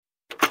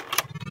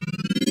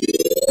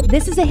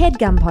This is a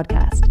HeadGum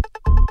podcast.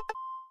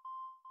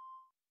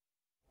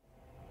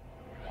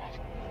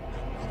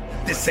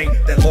 This ain't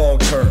that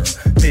long-term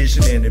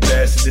vision and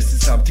invest. This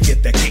is time to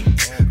get that cake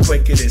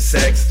quicker than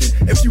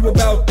Sexton. If you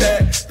about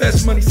that,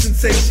 that's money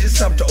sensation. It's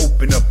time to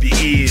open up your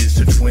ears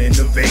to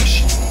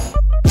Twinnovation.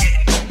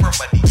 Getting Oprah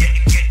money,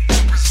 getting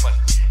Oprah's money.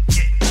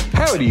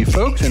 Howdy,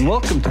 folks, and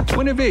welcome to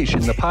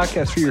Twinnovation, the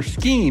podcast for your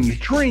schemes,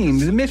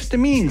 dreams,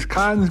 misdemeans,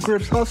 cons,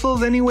 grifts,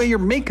 hustles. Any way you're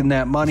making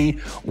that money,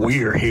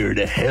 we're here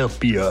to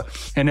help you.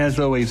 And as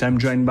always, I'm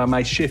joined by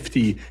my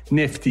shifty,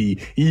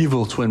 nifty,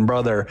 evil twin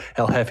brother,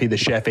 El Jefe the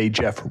Chef, A.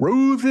 Jeff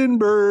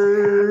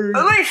Rosenberg.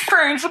 This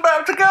train's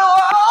about to go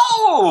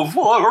off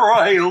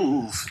the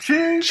rails.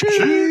 Choo,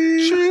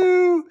 Choo,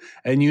 choo.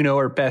 And you know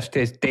her best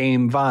as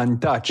Dame Von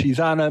Dutch. He's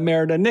Anna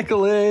Merida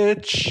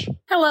Nikolic.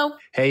 Hello.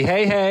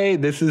 Hey.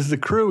 This is the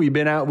crew. We've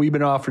been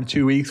off for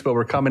 2 weeks, but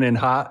we're coming in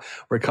hot.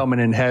 We're coming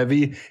in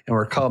heavy, and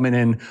we're coming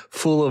in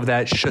full of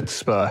that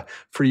chutzpah.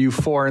 For you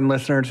foreign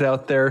listeners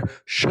out there,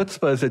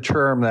 chutzpah is a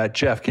term that,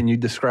 Jeff, can you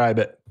describe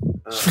it?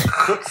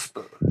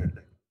 Chutzpah.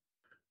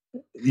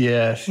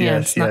 Yes.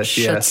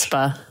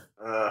 Chutzpah.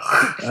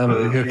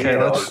 Okay,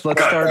 let's start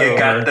over. You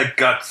got the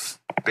guts,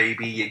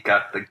 baby. You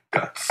got the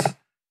guts.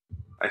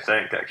 I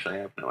think, actually. I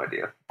have no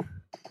idea.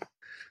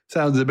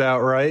 Sounds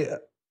about right.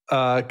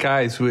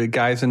 Guys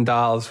and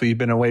dolls, we've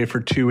been away for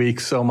 2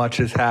 weeks. So much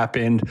has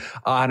happened.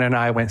 Anna and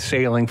I went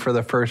sailing for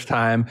the first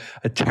time.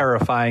 A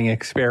terrifying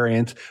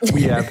experience.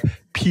 We have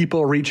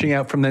people reaching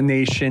out from the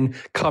nation,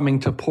 coming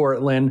to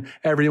Portland.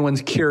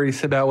 Everyone's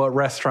curious about what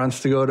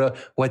restaurants to go to,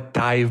 what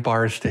dive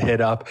bars to hit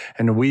up.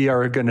 And we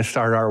are going to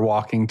start our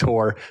walking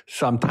tour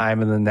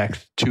sometime in the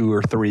next 2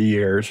 or 3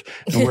 years.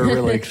 And we're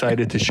really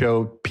excited to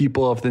show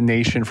people of the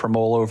nation from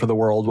all over the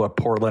world what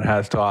Portland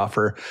has to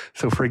offer.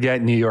 So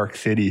forget New York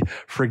City,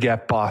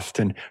 forget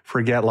Boston,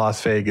 forget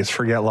Las Vegas,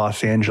 forget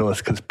Los Angeles,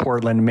 because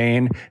Portland,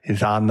 Maine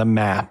is on the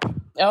map.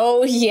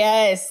 Oh,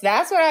 yes.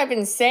 That's what I've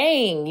been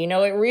saying. You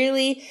know, it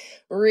really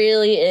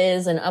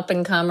is an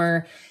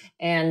up-and-comer.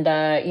 And,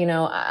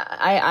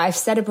 I've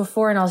said it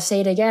before and I'll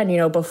say it again. You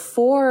know,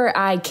 before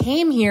I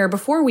came here,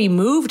 before we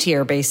moved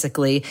here,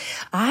 basically,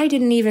 I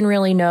didn't even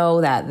really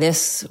know that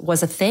this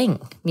was a thing.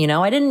 You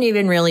know, I didn't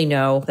even really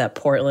know that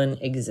Portland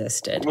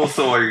existed. Well,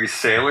 so are you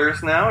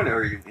sailors now?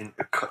 Are you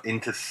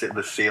into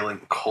the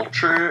sailing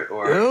culture?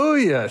 Or? Oh,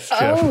 yes,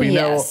 Jeff. We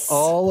know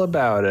all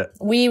about it.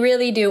 We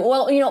really do.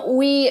 Well, you know,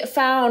 we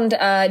found,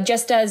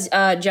 just as,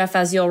 Jeff,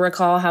 as you'll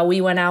recall, how we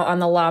went out on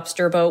the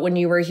lobster boat when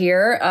you were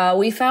here,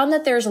 we found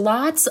that there's lots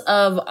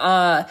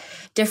of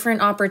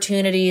different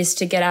opportunities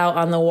to get out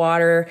on the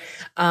water.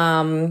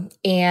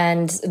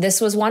 And this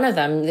was one of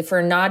them.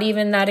 For not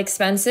even that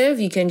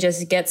expensive, you can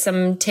just get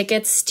some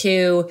tickets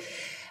to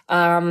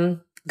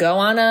go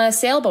on a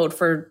sailboat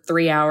for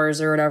 3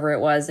 hours or whatever it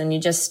was. And you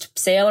just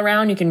sail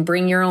around. You can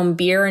bring your own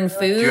beer and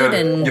food. You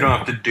don't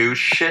have to do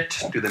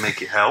shit. Do they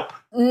make you help?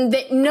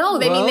 They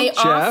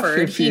Jeff,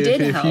 offered. He did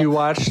help. If you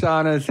watched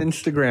Anna's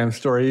Instagram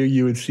story,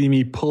 you would see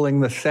me pulling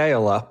the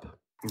sail up.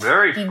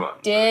 Very fun.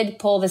 He did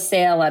pull the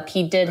sail up.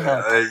 He did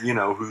help.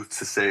 Who's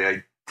to say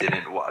I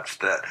didn't watch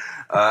that?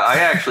 I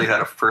actually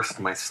had a first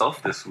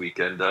myself this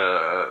weekend,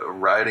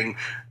 riding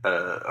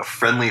a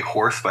friendly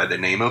horse by the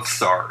name of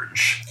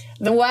Sarge.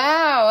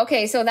 Wow.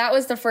 Okay, so that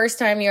was the first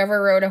time you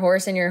ever rode a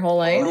horse in your whole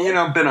life? You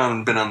know, been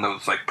on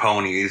those like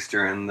ponies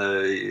during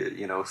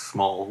the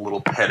small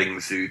little petting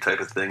zoo type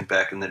of thing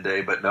back in the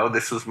day. But no,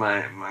 this was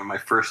my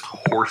first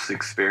horse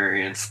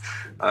experience.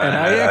 And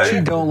I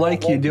actually don't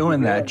like you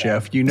doing that,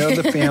 Jeff. You know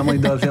the family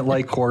doesn't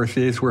like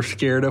horses. We're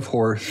scared of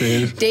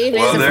horses. Dave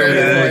is afraid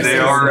of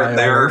horses.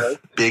 They're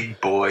big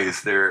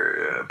boys.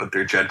 But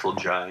they're gentle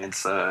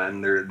giants,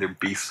 and they're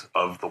beasts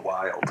of the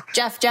wild.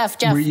 Jeff.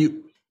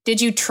 Did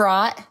you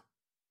trot?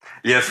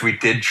 Yes, we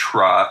did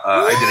trot.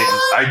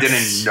 I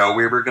didn't know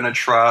we were going to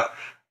trot,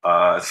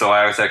 so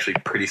I was actually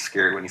pretty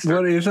scared when he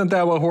started. Well, isn't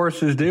that what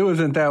horses do?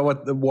 Isn't that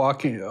what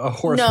walking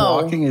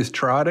is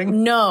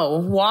trotting? No,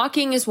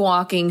 walking is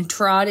walking,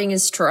 trotting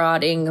is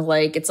trotting.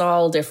 Like, it's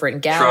all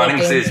different. Galloping.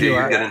 Trotting says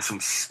you're getting some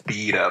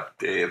speed up,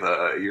 Dave.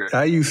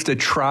 I used to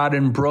trot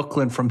in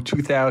Brooklyn from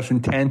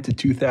 2010 to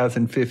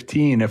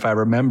 2015, if I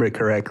remember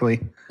correctly.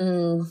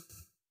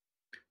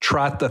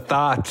 Trot the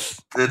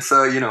thoughts. It's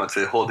it's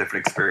a whole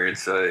different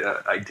experience.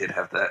 I did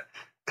have that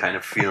kind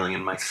of feeling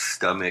in my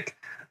stomach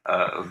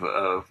of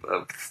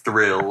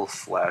thrill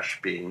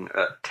 / being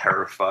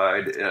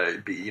terrified.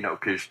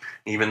 Because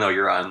even though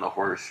you're on the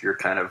horse, you're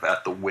kind of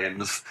at the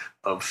whims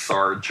of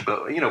Sarge.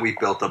 But we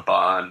built a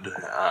bond.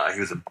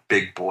 He was a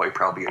big boy,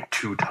 probably a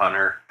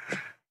 2-tonner.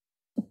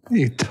 What are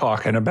you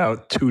talking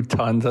about? 2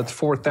 tons? That's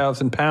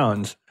 4,000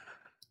 pounds.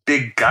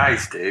 Big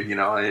guys, Dave,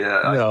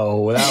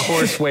 No, that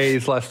horse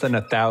weighs less than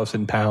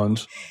 1,000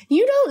 pounds.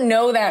 You don't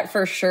know that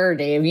for sure,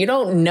 Dave. You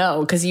don't know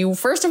because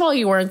first of all,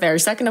 you weren't there.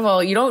 Second of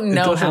all, you don't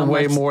know how much. It doesn't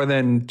weigh more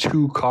than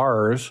 2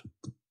 cars.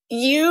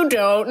 You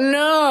don't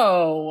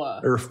know.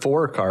 Or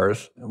 4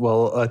 cars.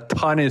 Well, a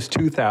ton is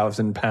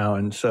 2,000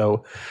 pounds.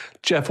 So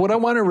Jeff, what I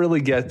want to really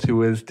get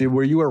to is,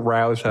 were you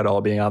aroused at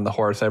all being on the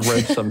horse? I've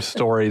read some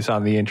stories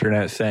on the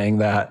internet saying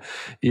that,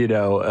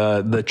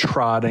 the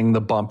trotting, the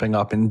bumping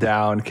up and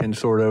down can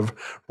sort of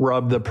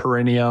rub the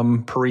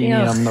perineum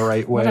the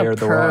right way or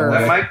the wrong way.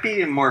 That might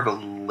be more of a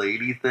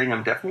lady thing.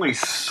 I'm definitely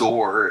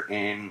sore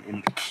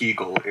in the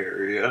Kegel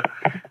area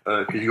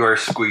because you are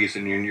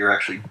squeezing and you're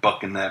actually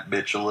bucking that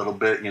bitch a little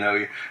bit.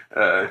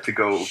 To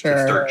go to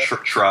start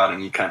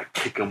trotting, you kind of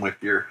kick them with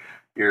your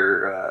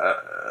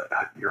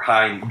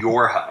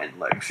hind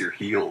legs, your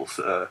heels.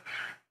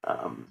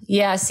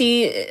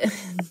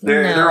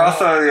 They're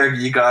also,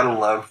 you gotta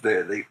love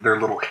their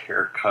little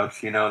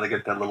haircuts. They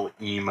get that little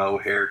emo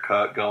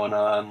haircut going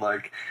on.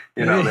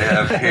 They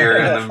have hair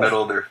in the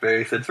middle of their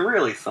face. It's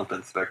really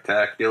something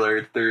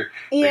spectacular. They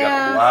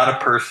got a lot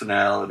of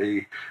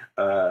personality.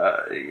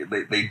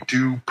 They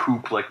do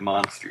poop like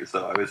monsters.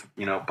 Though I was,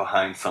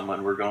 behind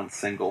someone. We're going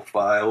single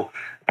file,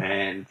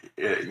 and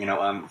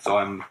I'm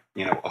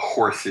a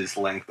horse's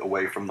length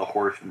away from the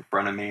horse in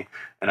front of me,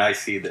 and I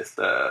see this.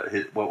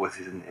 What was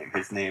his name?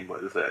 His name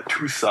was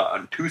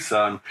Tucson.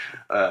 Tucson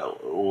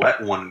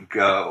let one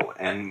go,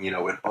 and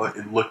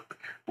it looked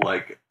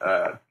like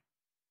an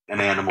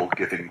animal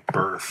giving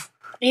birth.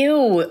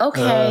 Ew.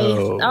 Okay.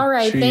 All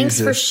right. Jesus,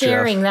 Thanks for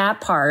sharing Jeff.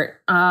 that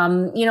part. I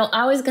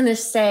was going to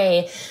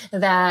say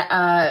that,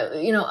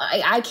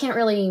 I can't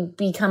really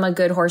become a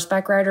good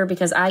horseback rider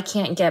because I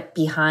can't get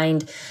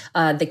behind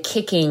the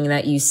kicking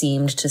that you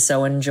seemed to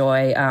so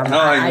enjoy.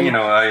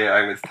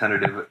 I was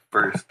tentative at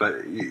first, but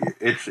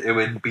it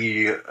would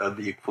be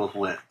the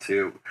equivalent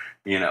to,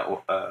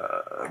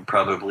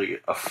 probably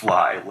a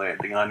fly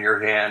landing on your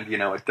hand.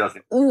 It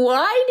doesn't.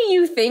 Why do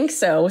you think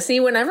so? See,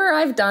 whenever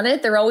I've done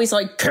it, they're always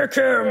like, kick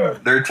him.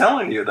 They're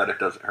telling you that it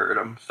doesn't hurt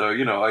them. So,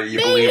 you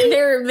believe.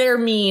 They're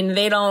mean.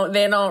 They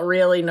don't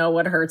really know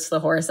what hurts the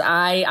horse.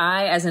 I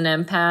as an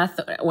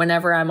empath,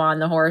 whenever I'm on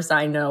the horse,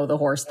 I know the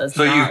horse does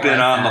not. So you've been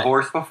like on that. the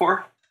horse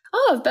before?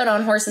 Oh, I've been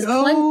on horses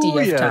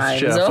plenty of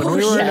times. Jeff. Oh,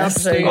 We were in yes.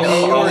 upstate New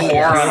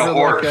York. on a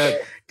horse.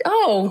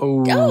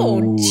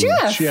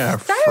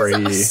 Jeff.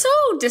 That is so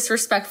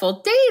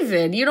disrespectful.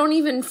 David, you don't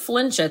even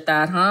flinch at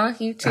that, huh?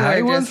 You two I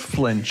are was just...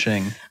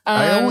 flinching.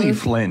 I only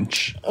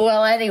flinch.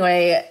 Well,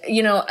 anyway,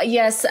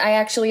 yes, I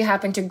actually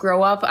happened to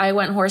grow up. I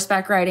went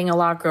horseback riding a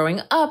lot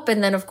growing up.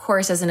 And then, of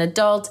course, as an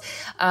adult,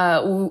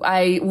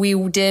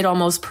 we did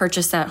almost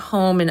purchase that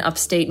home in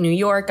upstate New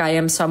York. I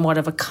am somewhat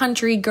of a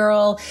country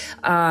girl.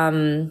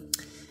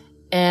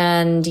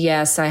 And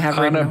yes, I have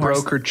ridden a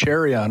horse. broke her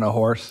cherry on a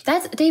horse.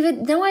 That's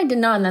David. No, I did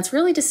not. And that's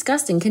really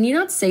disgusting. Can you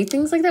not say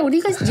things like that? What are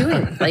you guys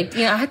doing? I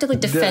have to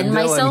defend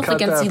myself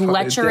against the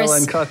lecherous.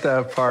 Dylan, cut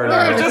that part No,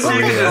 out. You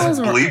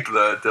just Don't- bleep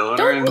that, Dylan.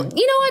 Don't,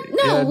 you know what?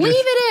 No, Yeah, leave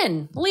it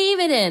in. Leave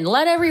it in.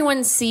 Let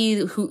everyone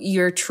see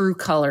your true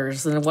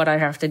colors and what I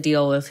have to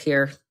deal with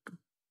here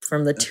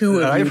from the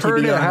two of you. I've heard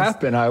to be it honest.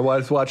 happen. I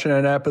was watching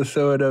an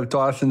episode of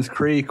Dawson's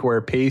Creek where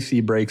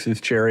Pacey breaks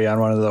his cherry on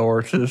one of the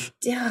horses.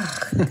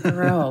 Ugh,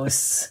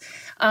 gross.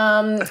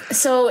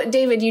 So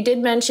David, you did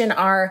mention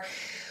our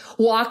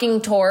walking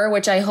tour,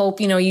 which I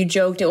hope, you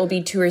joked it will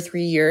be 2 or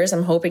 3 years.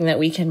 I'm hoping that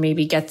we can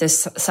maybe get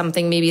this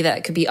something maybe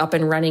that could be up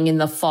and running in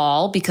the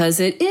fall because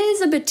it is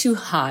a bit too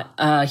hot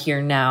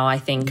here now, I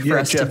think, for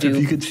us Jeff, to do.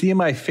 if you could see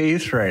my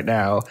face right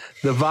now,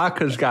 the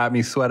vodka's got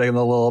me sweating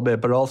a little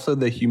bit, but also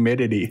the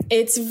humidity.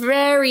 It's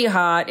very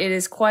hot. It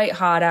is quite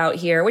hot out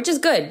here, which is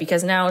good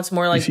because now it's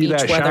more like You see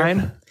beach that weather.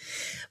 shine?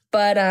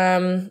 But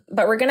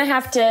we're gonna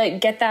have to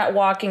get that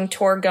walking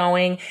tour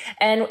going,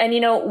 and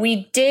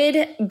we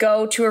did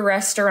go to a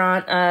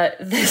restaurant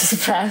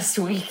this past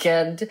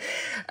weekend.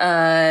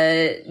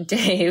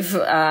 Dave,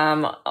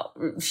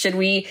 should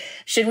we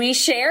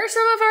share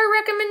some of our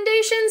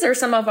recommendations or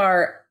some of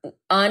our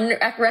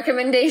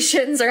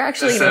unrecommendations? Or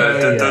actually,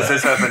 Does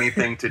this have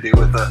anything to do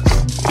with the?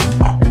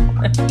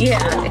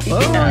 yeah.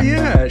 Oh,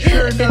 yeah,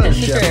 sure does,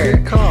 Jeff. Sure.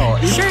 Good call.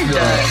 Sure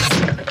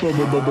does. Beef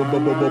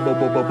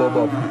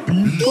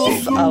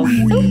of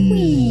the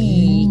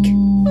week.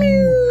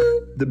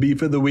 The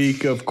beef of the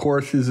week, of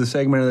course, is a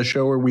segment of the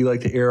show where we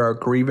like to air our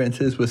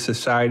grievances with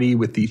society,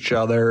 with each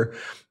other.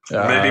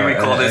 Maybe we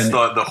call this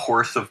the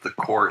horse of the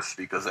course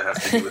because it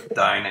has to do with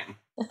dining.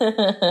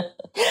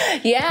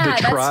 Yeah,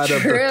 that's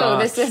true.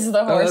 This is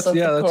the horse of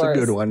the course. That's a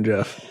good one,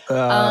 Jeff.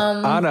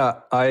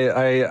 Anna,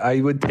 I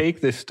would take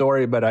this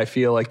story, but I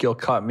feel like you'll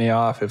cut me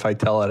off if I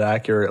tell it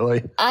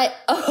accurately.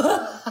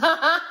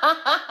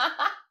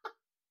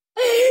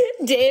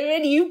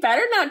 David, you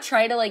better not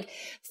try to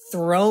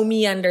throw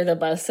me under the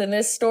bus in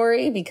this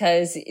story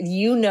because I think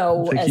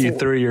you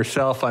threw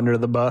yourself under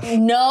the bus.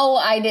 No,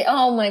 I did.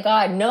 Oh my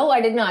God. No,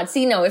 I did not.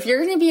 See, no, if you're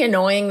going to be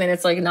annoying, then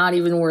it's not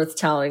even worth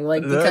telling.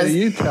 Because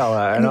you tell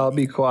it and I'll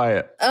be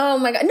quiet. Oh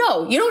my God.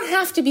 No, you don't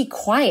have to be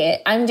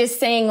quiet. I'm just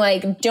saying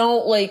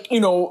don't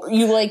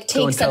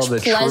take such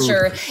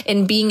pleasure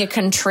in being a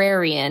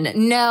contrarian.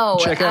 No.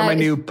 Check out my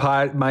new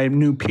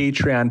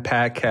Patreon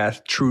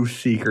podcast, Truth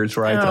Seekers,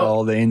 where I tell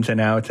all the ins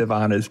and outs of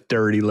Anna's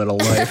dirty little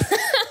life.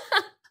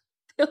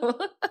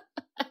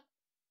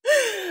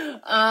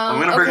 I'm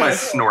going to bring my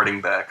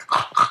snorting back.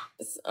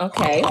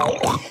 Okay.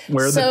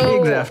 We're the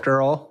pigs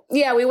after all.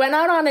 Yeah, we went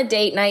out on a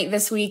date night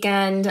this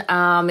weekend.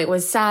 It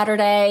was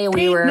Saturday.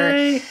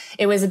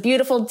 It was a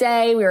beautiful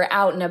day. We were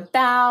out and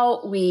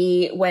about.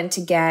 We went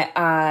to get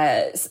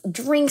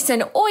drinks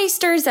and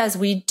oysters as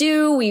we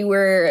do. We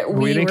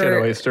didn't get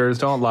oysters.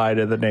 Don't lie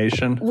to the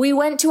nation. We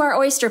went to our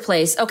oyster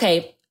place.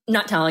 Okay.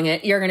 Not telling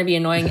it. You're going to be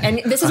annoying.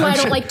 And this is why I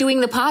don't like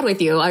doing the pod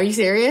with you. Are you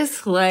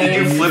serious? Like,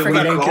 did you flip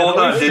hold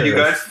on. Did you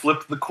guys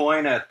flip the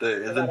coin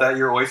isn't that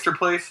your oyster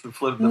place?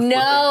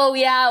 No,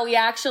 yeah, we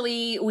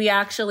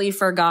actually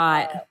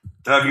forgot.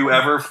 Have you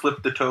ever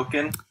flipped the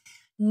token?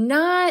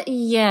 Not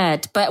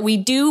yet, but we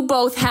do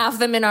both have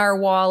them in our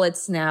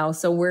wallets now.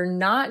 So we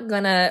are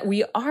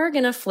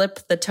going to flip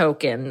the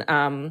token.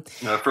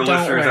 For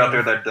listeners out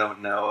there that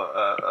don't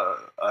know,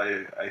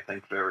 I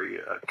think very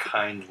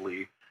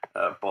kindly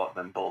bought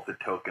them both a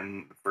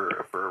token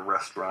for a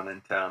restaurant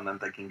in town. Then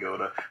they can go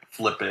to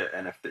flip it,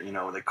 and if they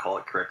call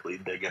it correctly,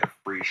 they get a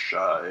free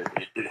shot.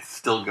 It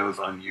still goes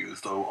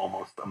unused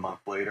almost a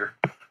month later.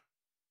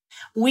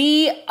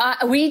 We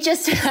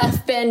just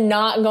have been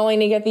not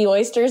going to get the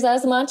oysters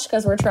as much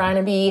because we're trying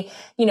to be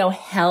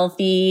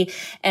healthy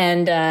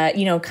and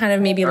kind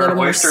of maybe a little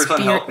more oysters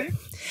unhealthy?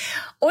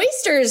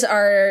 Oysters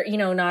are,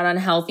 not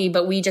unhealthy,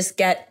 but we just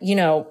get,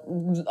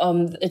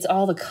 it's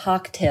all the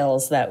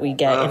cocktails that we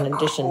get in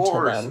addition to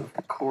them.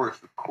 Of course.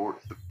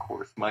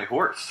 My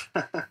horse.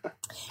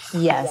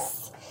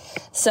 Yes.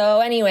 So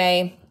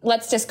anyway,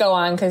 let's just go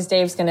on because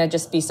Dave's going to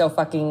just be so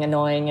fucking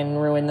annoying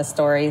and ruin the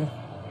story.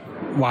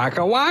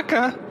 Waka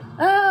waka.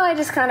 Oh, I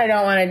just kind of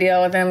don't want to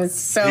deal with him. It's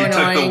so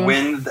annoying. He took the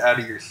wind out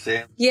of your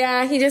sails.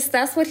 Yeah,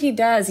 that's what he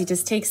does. He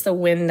just takes the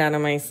wind out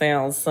of my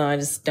sails. So I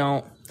just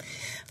don't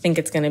think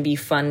it's going to be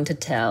fun to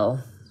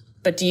tell.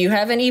 But do you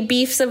have any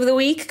beefs of the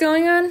week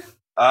going on?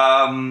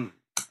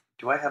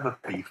 Do I have a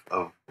beef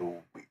of the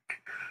week?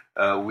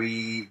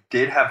 We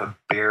did have a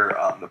bear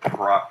on the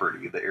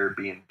property, the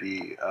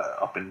Airbnb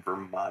up in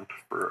Vermont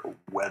for a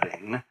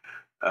wedding.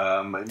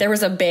 There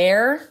was a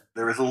bear?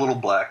 There was a little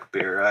black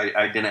bear.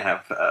 I didn't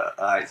have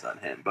eyes on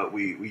him, but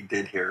we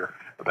did hear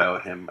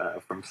about him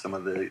from some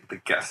of the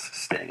guests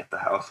staying at the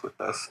house with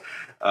us.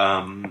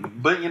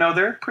 But,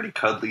 they're pretty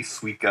cuddly,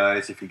 sweet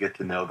guys if you get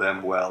to know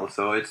them well.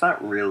 So it's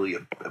not really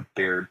a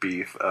bear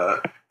beef.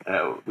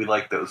 We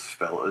like those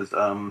fellas.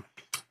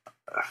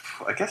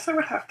 I guess I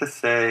would have to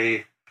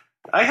say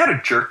I had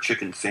a jerk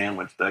chicken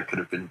sandwich that could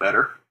have been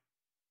better.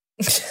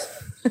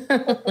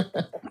 Well,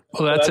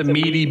 that's a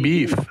meaty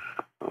beef.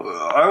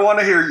 I want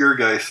to hear your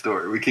guys'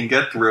 story. We can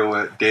get through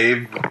it.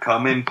 Dave,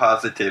 come in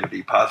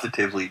positively,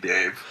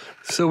 Dave.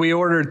 So we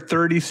ordered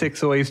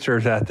 36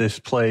 oysters at this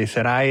place,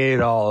 and I ate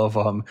all of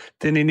them.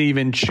 Didn't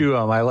even chew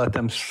them. I let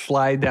them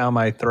slide down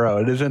my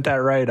throat. Isn't that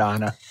right,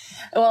 Anna?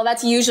 Well,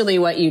 that's usually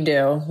what you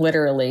do,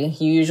 literally.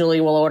 You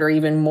usually will order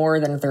even more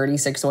than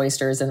 36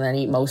 oysters and then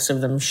eat most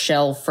of them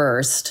shell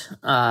first. You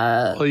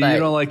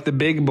don't like the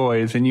big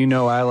boys, and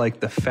I like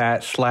the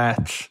fat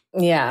slats.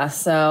 Yeah,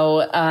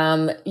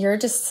 so you're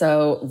just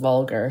so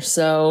vulgar.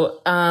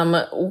 So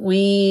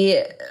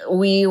we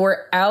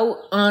were out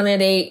on a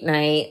date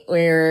night.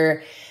 We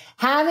were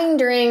having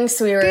drinks.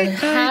 We were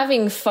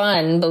having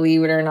fun,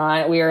 believe it or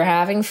not. We were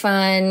having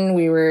fun.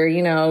 We were,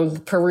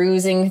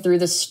 perusing through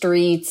the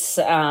streets.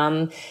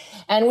 And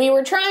we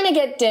were trying to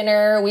get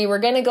dinner. We were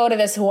going to go to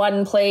this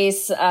one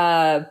place,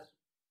 Via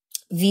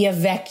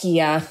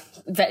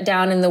Vecchia,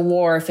 down in the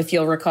wharf, if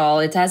you'll recall.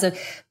 It has a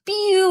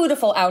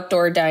beautiful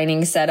outdoor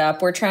dining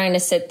setup. We're trying to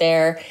sit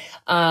there.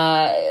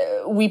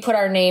 We put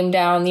our name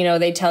down,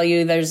 they tell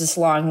you there's this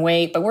long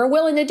wait, but we're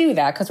willing to do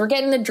that because we're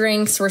getting the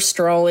drinks, we're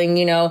strolling,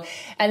 and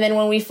then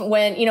when we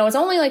went, it's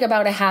only like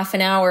about a half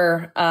an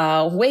hour,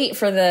 wait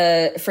for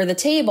the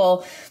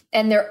table.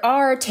 And there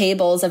are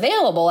tables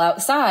available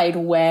outside.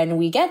 When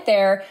we get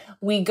there,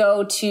 we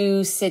go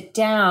to sit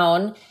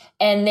down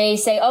and they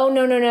say, oh,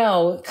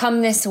 no,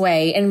 come this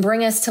way and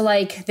bring us to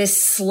like this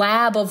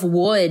slab of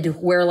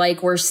wood where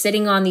like we're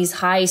sitting on these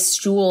high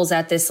stools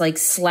at this like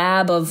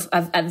slab of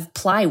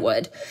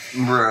plywood.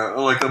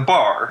 Like a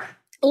bar.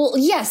 Well,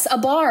 yes, a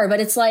bar, but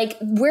it's like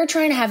we're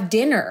trying to have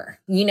dinner,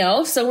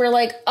 So we're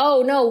like,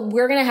 oh, no,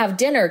 we're going to have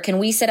dinner. Can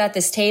we sit at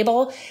this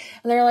table?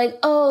 And they're like,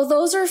 oh,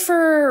 those are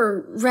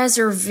for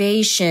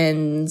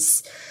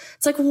reservations.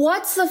 It's like,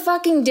 what's the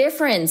fucking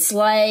difference?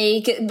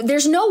 Like,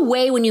 there's no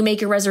way when you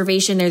make a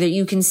reservation there that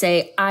you can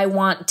say, I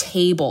want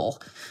table.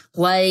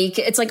 Like,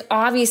 it's like,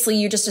 obviously,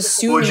 you just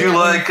assume. Would you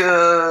like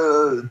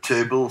a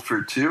table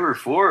for 2 or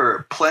 4 or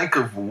a plank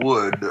of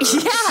wood?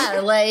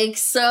 Yeah, like,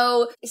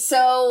 so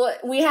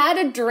we had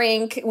a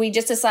drink. We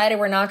just decided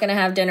we're not going to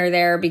have dinner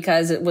there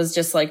because it was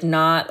just like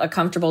not a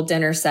comfortable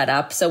dinner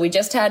setup. So we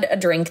just had a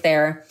drink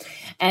there.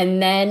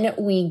 And then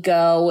we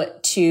go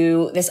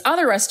to this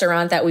other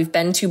restaurant that we've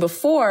been to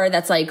before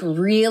that's like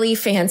really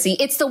fancy.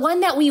 It's the one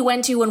that we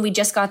went to when we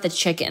just got the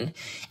chicken.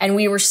 And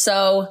we were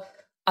so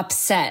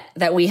upset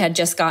that we had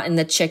just gotten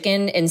the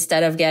chicken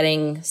instead of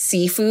getting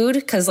seafood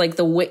because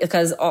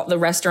the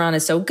restaurant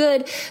is so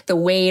good. The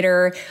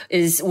waiter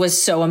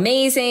was so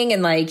amazing.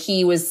 And like,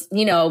 he was,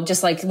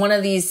 just like one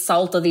of these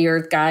salt of the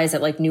earth guys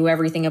that like knew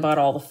everything about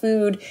all the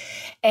food.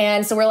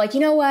 And so we're like, you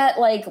know what?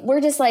 Like,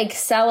 we're just like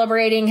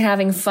celebrating,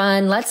 having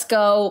fun. Let's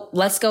go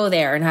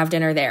there and have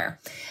dinner there.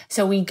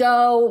 So we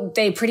go,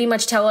 they pretty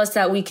much tell us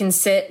that we can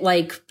sit,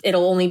 like,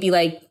 it'll only be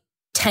like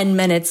 10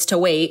 minutes to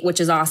wait, which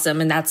is awesome.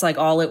 And that's like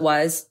all it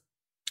was.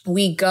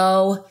 We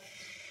go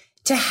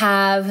to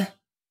have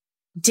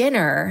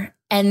dinner,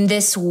 and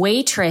this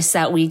waitress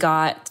that we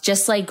got,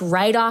 just like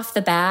right off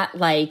the bat,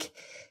 like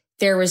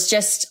there was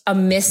just a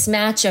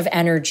mismatch of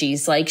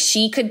energies. Like,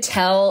 she could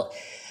tell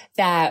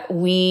that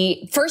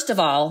first of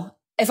all,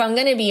 if I'm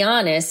going to be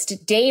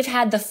honest, Dave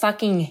had the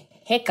fucking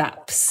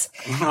hiccups,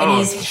 and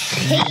he's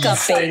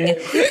hiccuping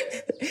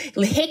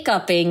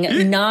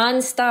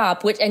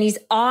nonstop, and he's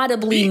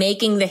audibly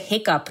making the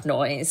hiccup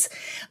noise,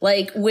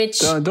 like, which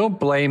don't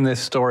blame this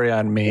story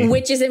on me,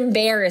 which is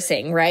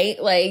embarrassing, right?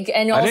 Like,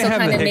 and also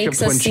kind of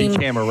makes us seem. She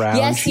came around.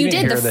 Yes, you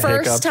did. The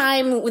first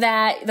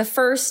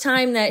hiccups.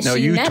 time that no,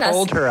 she you met us.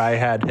 told her I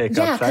had hiccups.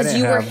 Yeah, because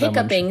you were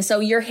hiccuping, so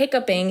you're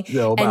hiccuping.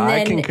 No, but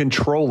I can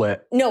control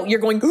it. No, you're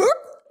going.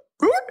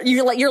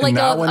 You're like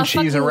a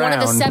fucking around. One of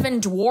the seven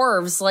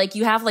dwarves. Like,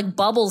 you have like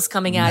bubbles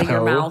coming out of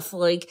your mouth.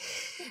 Like,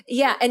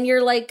 yeah. And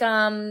you're like,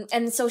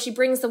 and so she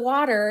brings the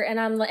water,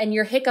 and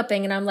you're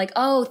hiccuping, and I'm like,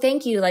 oh,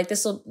 thank you. Like,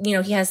 this will,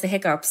 he has the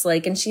hiccups.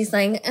 Like, and she's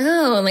like,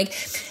 oh, and like,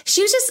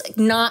 she was just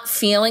not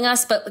feeling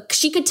us, but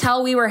she could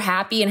tell we were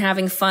happy and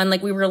having fun.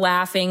 Like, we were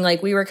laughing,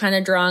 like we were kind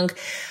of drunk.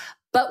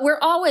 But we're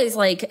always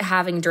like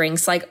having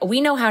drinks. Like, we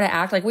know how to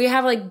act. Like, we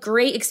have like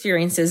great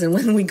experiences. And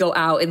when we go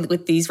out and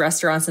with these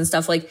restaurants and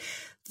stuff, like,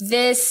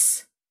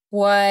 this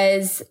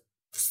was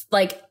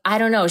like, I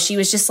don't know. She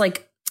was just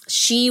like,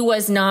 she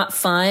was not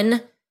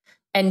fun,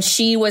 and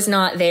she was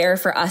not there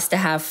for us to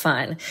have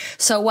fun.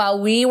 So while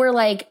we were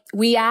like,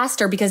 we asked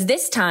her, because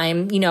this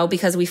time,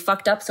 because we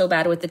fucked up so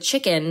bad with the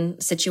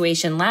chicken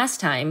situation last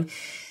time,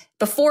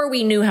 before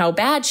we knew how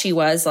bad she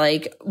was,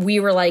 like, we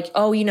were like,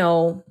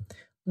 oh,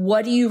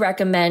 what do you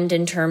recommend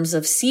in terms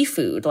of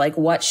seafood? Like,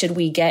 what should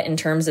we get in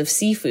terms of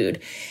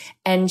seafood?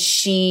 And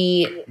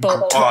she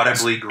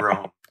audibly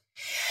groaned.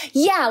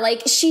 Yeah,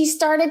 like, she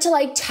started to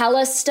like tell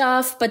us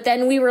stuff, but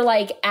then we were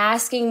like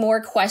asking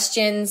more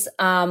questions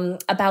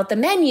about the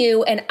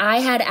menu, and I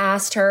had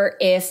asked her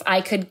if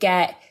I could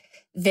get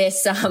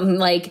this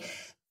like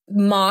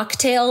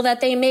mocktail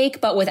that they make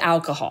but with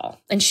alcohol.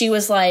 And she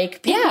was like,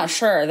 yeah,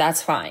 sure,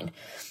 that's fine.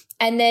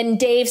 And then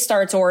Dave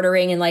starts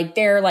ordering, and like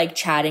they're like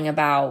chatting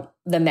about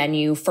the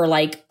menu for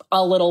like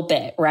a little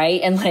bit,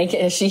 right? And like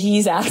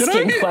he's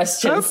asking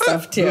questions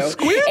stuff too,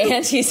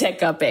 and he's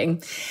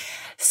hiccuping.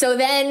 So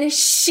then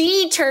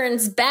she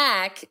turns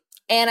back,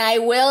 and I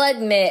will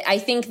admit, I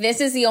think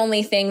this is the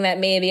only thing that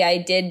maybe I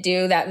did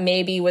do that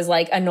maybe was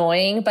like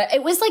annoying, but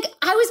it was like,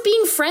 I was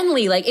being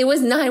friendly. Like, I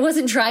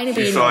wasn't trying to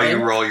be annoying. She saw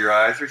you roll your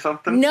eyes or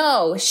something?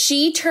 No,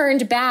 she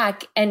turned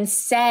back and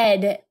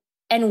said,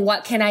 and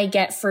what can I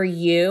get for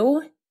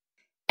you?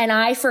 And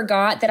I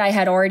forgot that I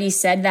had already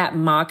said that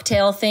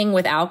mocktail thing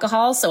with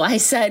alcohol. So I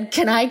said,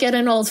 can I get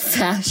an old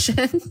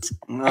fashioned?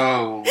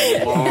 Oh,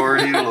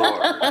 Lordy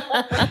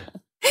Lord.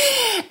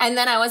 And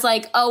then I was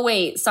like, oh,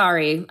 wait,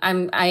 sorry.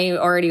 I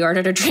already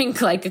ordered a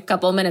drink like a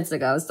couple minutes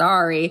ago.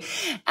 Sorry.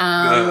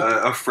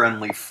 A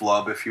friendly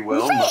flub, if you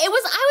will. Right, I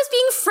was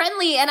being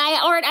friendly, and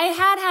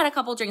I had a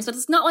couple drinks, but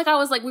it's not like I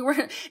was like,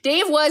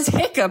 Dave was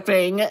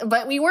hiccuping,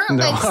 but we weren't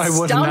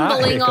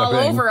stumbling all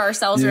over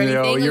ourselves or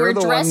anything. We were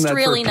dressed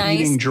really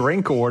nice. Eating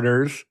drink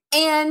orders.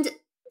 And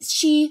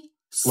she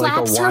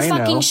slaps her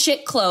fucking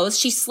shit closed.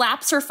 She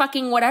slaps her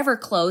fucking whatever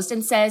closed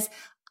and says,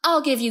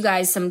 I'll give you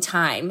guys some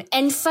time,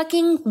 and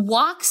fucking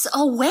walks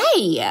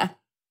away. And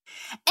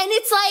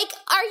it's like,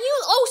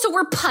 so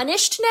we're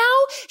punished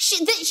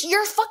now?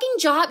 Your fucking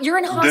job, you're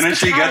in hospitality. Didn't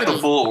she get the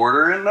full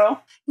order in, though?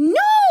 No,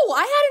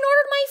 I hadn't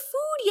ordered my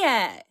food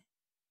yet.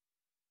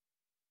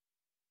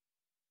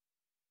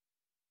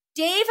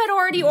 Dave had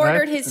already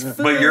ordered his food.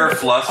 But you're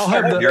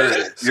flustered.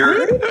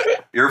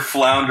 You're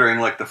floundering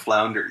like the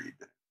flounder you did.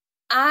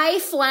 I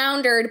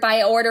floundered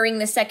by ordering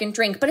the second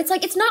drink, but it's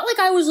like, it's not like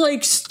I was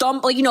like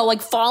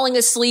like falling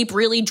asleep,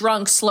 really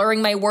drunk,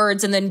 slurring my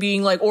words, and then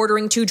being like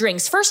ordering two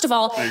drinks. First of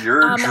all,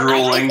 you're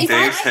drooling,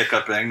 Dave's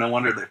hiccuping. No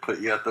wonder they put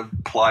you at the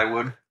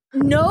plywood.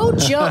 No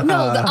joke.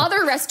 No, the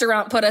other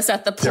restaurant put us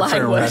at the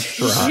plywood.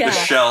 Yeah. The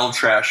Shell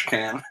trash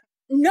can.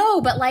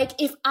 No, but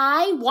like, if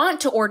I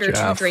want to order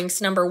two drinks,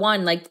 number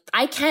one, like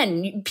I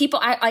can. People,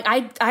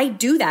 I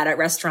do that at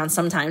restaurants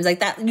sometimes. Like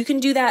that, you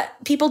can do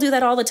that. People do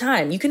that all the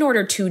time. You can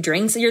order two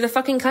drinks. You're the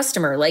fucking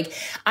customer. Like,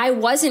 I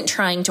wasn't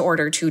trying to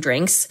order two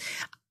drinks.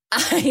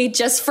 I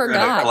just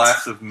forgot. A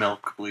glass of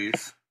milk,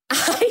 please.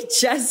 I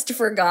just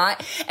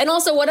forgot. And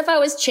also, what if I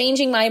was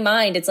changing my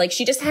mind? It's like,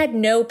 she just had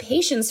no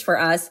patience for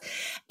us.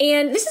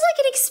 And this is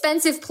like an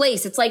expensive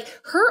place. It's like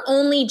her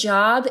only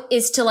job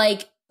is to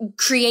like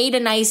create a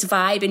nice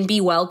vibe and be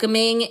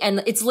welcoming.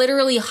 And it's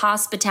literally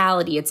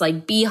hospitality. It's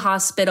like, be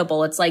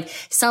hospitable. It's like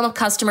some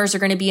customers are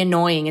going to be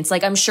annoying. It's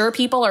like, I'm sure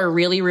people are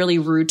really, really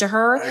rude to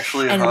her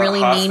and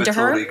really mean to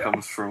her. Hospitality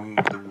comes from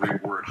the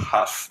root word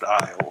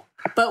hostile.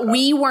 But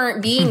we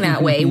weren't being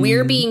that way.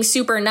 We're being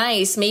super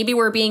nice. Maybe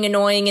we're being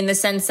annoying in the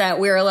sense that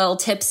we're a little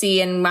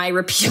tipsy and I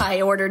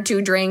ordered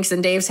 2 drinks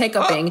and Dave's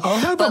hiccuping. I'll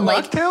have but a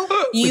mocktail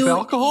with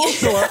alcohol.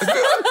 So a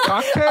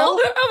cocktail. I'll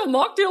have a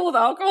mocktail with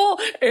alcohol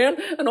and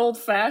an old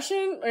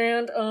fashioned.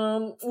 And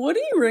what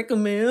do you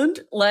recommend?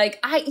 But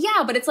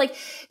it's like,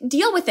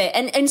 deal with it.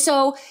 And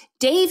so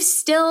Dave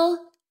still.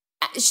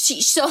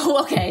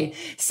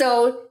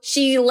 So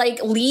she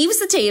like leaves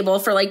the table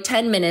for like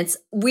 10 minutes.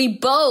 We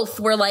both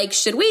were like,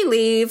 should we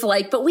leave?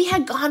 But we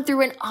had gone through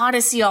an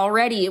odyssey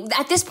already.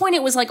 At this point,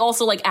 it was like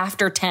also like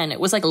after 10, it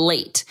was like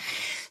late.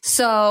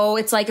 So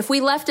it's like, if we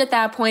left at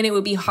that point, it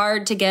would be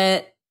hard to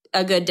get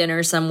a good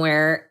dinner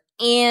somewhere.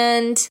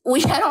 And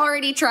we had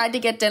already tried to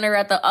get dinner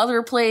at the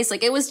other place.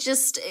 Like it was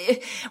just,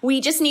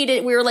 we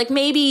were like,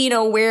 maybe,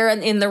 we're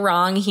in the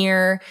wrong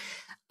here.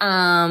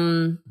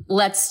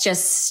 Let's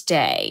just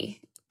stay.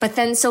 But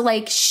then, so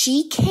like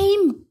she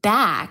came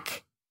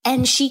back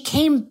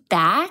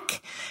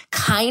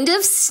kind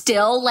of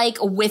still like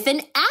with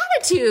an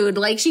attitude.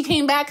 Like she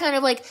came back kind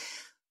of like,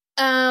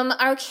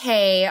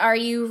 okay, are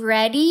you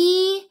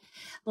ready?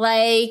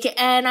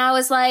 And I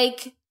was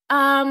like,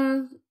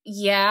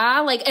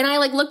 yeah, and I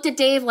like looked at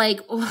Dave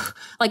like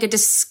a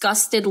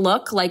disgusted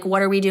look, like,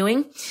 what are we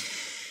doing?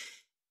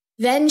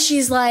 Then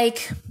she's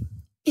like,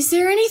 is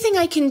there anything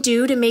I can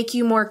do to make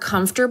you more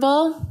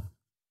comfortable?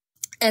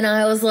 And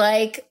I was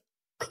like,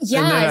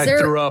 yeah. And then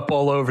I threw up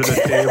all over the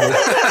table.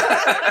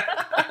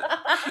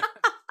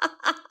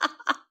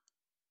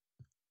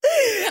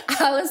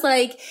 I was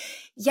like,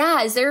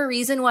 yeah, is there a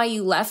reason why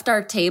you left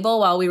our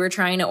table while we were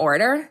trying to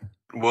order?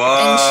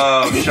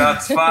 Whoa,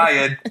 shots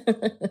fired.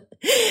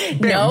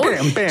 No,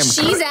 bam, bam.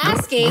 She's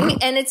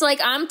asking, and it's like,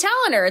 I'm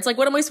telling her. It's like,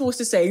 what am I supposed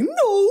to say?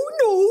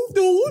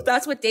 No.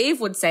 That's what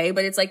Dave would say,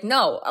 but it's like,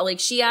 no. Like,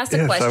 she asked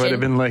a question. I would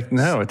have been like,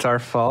 no, it's our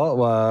fault.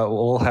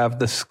 We'll have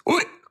the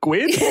squid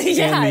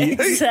yeah, and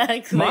the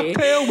exactly.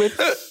 mocktail with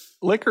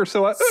liquor.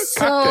 So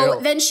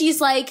cocktail. Then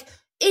she's like,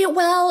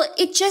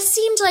 it just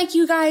seemed like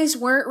you guys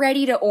weren't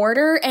ready to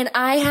order, and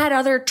I had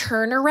other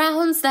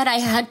turnarounds that I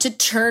had to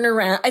turn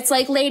around. It's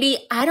like, lady,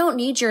 I don't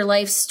need your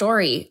life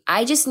story.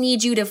 I just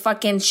need you to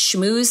fucking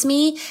schmooze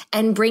me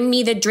and bring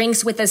me the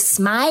drinks with a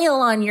smile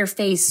on your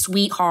face,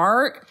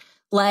 sweetheart.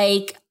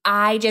 Like,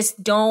 I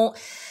just don't.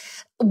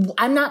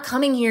 I'm not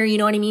coming here, you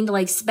know what I mean, to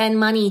like spend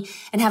money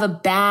and have a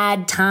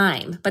bad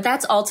time. But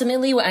that's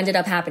ultimately what ended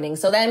up happening.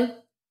 So then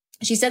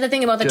she said the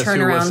thing about the turnarounds.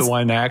 Who was the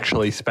one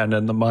actually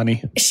spending the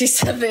money? She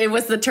said that it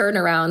was the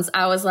turnarounds.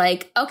 I was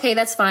like, okay,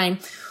 that's fine.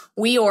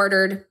 We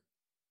ordered.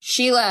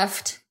 She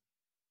left.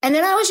 And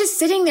then I was just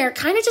sitting there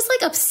kind of just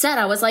like upset.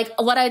 I was like,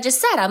 what I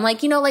just said. I'm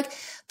like, like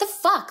the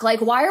fuck?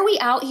 Like, why are we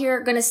out here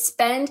going to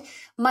spend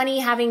money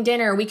having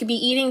dinner? We could be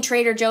eating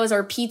Trader Joe's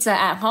or pizza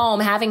at home,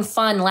 having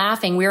fun,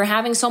 laughing. We were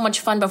having so much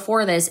fun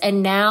before this.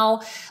 And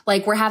now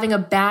like we're having a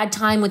bad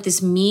time with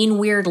this mean,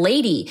 weird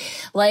lady.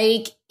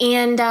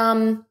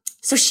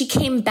 So she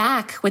came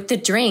back with the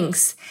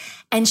drinks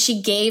and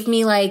she gave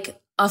me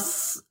like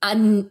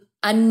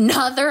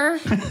another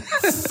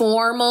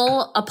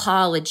formal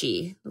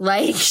apology.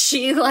 Like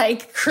she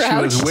like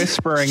crouched. She was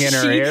whispering in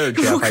her ear,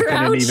 Jeff. I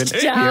couldn't even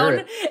hear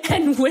it.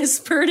 And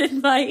whispered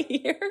in my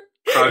ear.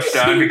 Crouched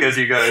down because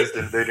you guys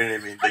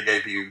they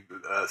gave you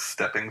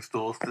stepping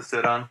stools to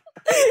sit on.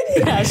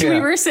 Yeah, we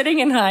were sitting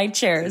in high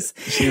chairs.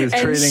 She was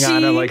treating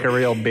Anna like a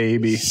real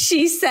baby.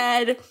 She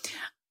said,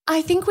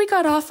 I think we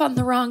got off on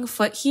the wrong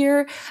foot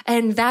here,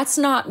 and that's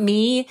not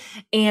me.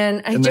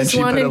 And I just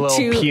wanted to. Put a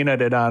little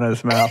peanut in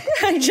Anna's mouth.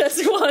 I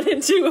just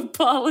wanted to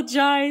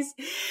apologize.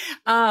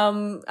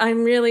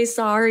 I'm really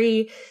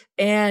sorry,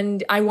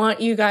 and I want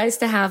you guys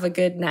to have a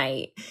good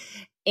night.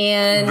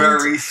 And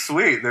very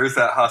sweet. There's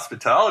that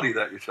hospitality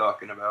that you're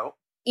talking about.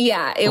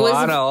 Yeah, it was.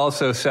 Anna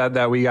also said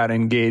that we got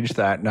engaged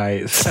that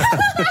night. So.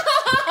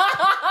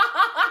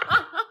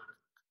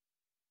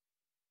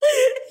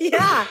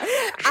 Yeah.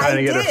 Trying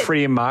to get a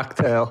free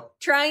mocktail.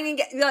 Trying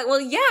to get,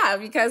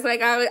 because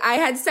like I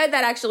had said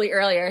that actually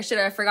earlier.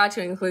 I forgot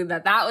to include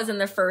that. That was in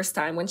the first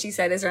time when she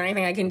said, is there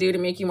anything I can do to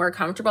make you more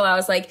comfortable? I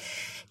was like,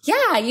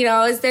 yeah,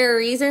 is there a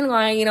reason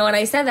why, and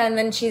I said that, and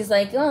then she's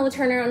like, oh, the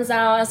turnaround's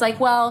out. I was like,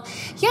 well,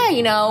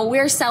 yeah,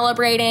 we're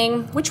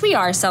celebrating, which we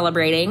are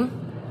celebrating.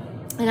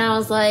 And I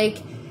was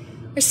like,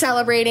 we're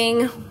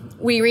celebrating.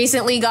 We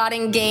recently got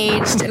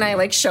engaged, and I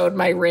like showed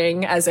my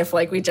ring as if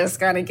like we just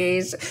got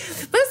engaged. But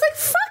it's like,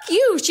 fuck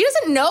you. She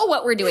doesn't know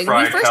what we're doing.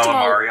 Fried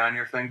calamari on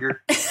your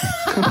finger.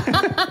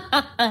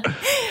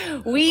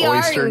 We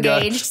Oyster are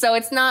engaged, Dutch. so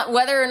it's not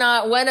whether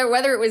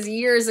it was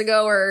years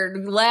ago or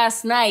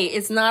last night.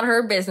 It's not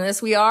her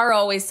business. We are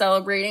always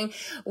celebrating.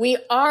 We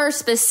are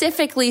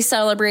specifically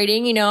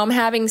celebrating. You know, I'm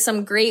having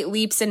some great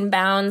leaps and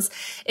bounds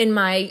in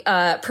my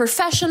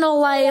professional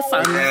life.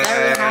 I'm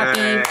very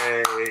happy,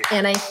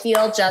 and I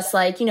feel just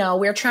like, you know,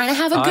 we're trying to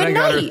have a good Anna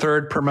got her night.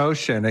 third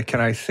promotion.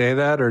 Can I say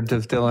that, or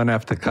does Dylan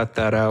have to cut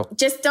that out?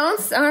 Just don't.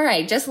 All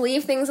right, just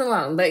leave things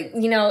alone. But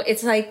you know,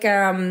 it's like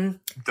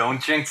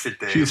Don't jinx it,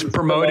 Dave. She's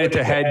promoted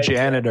to head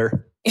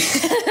janitor.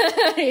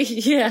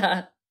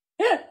 yeah.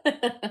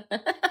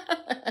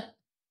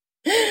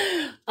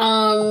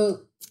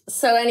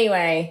 So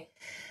anyway,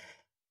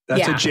 That's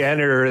yeah. a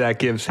janitor that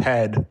gives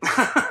head.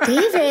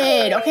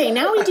 David. Okay,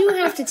 now we do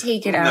have to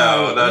take it out.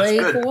 No, that's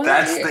Like, good. what?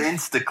 That's the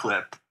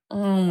Instaclip.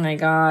 Oh my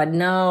God,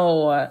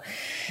 no.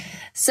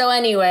 So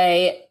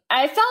anyway,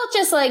 I felt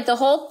just like the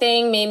whole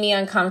thing made me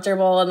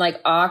uncomfortable and like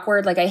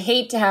awkward. Like I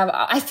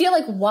feel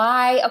like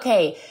why?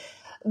 Okay.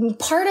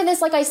 Part of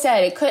this, like I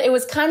said, it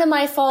was kind of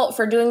my fault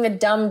for doing the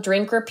dumb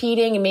drink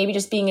repeating and maybe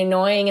just being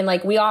annoying. And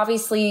like, we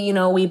obviously, you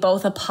know, we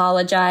both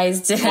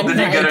apologized. Well, did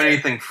you like, get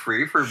anything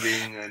free for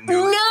being a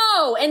new?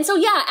 No. And so,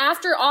 yeah,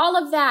 after all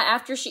of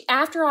that,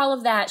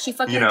 she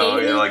fucking You know,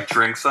 gave me. you're like,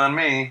 drinks on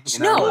me. You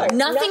know, No, like,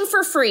 nothing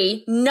for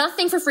free.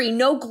 Nothing for free.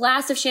 No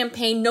glass of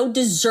champagne, no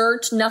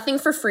dessert, nothing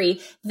for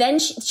free. Then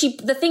she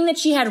the thing that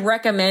she had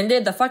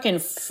recommended, the fucking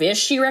fish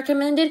she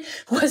recommended,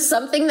 was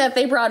something that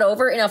they brought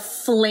over in a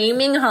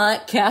flaming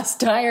hot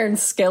cast iron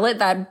skillet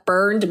that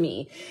burned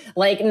me.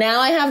 Like, now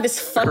I have this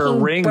fucking Her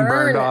ring burn.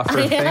 burned off her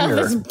I have finger.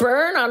 this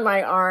burn on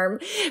my arm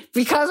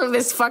because of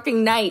this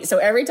fucking night. So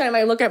every time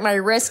I look at my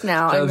wrist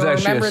now, That I was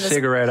actually remember a this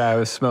cigarette I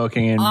was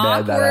smoking in bed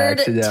that I awkward,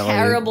 accidentally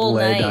terrible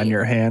laid night. on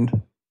your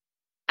hand.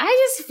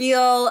 I just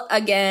feel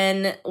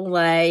again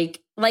like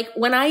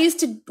when I used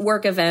to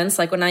work events,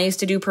 like when I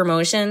used to do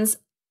promotions,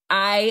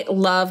 I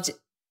loved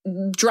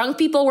drunk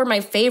people were my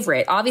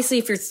favorite. Obviously,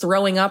 if you're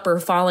throwing up or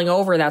falling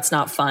over, that's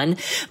not fun.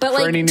 But For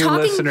like any new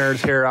talking,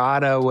 listeners here,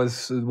 Anna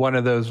was one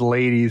of those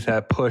ladies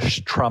that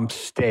pushed Trump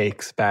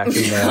steaks back in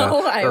the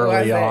No, I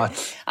early wasn't.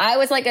 aughts. I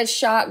was like a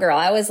shot girl.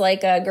 I was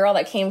like a girl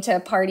that came to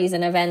parties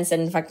and events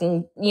and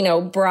fucking, you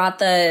know, brought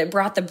the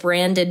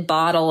branded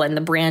bottle and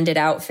the branded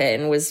outfit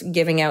and was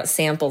giving out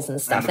samples and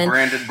stuff. and the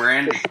branded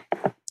brandy.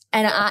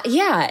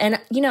 And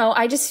you know,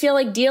 I just feel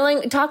like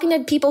talking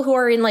to people who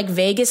are in like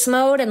Vegas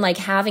mode and like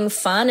having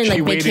fun and She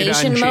like waited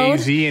vacation on mode.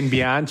 Jay-Z and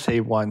Beyonce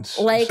once.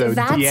 Like, so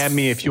that's- DM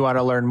me if you want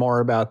to learn more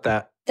about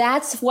that.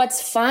 That's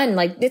what's fun.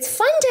 Like, it's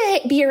fun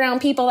to be around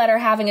people that are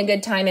having a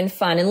good time and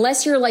fun,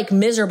 unless you're like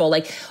miserable.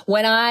 Like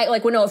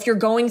if you're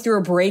going through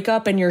a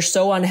breakup and you're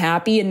so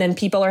unhappy and then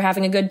people are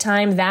having a good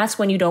time, that's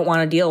when you don't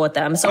want to deal with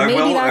them. So I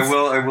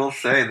will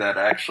say that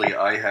actually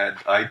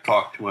I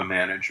talked to a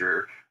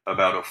manager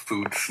about a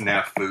food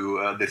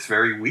snafu this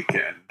very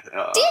weekend.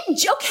 Okay,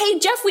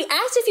 Jeff, we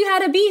asked if you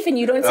had a beef and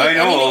you don't say I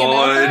know. anything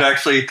about that. It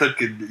actually took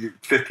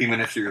 15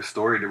 minutes of your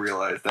story to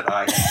realize that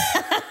I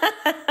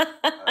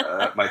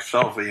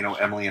myself, you know,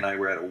 Emily and I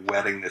were at a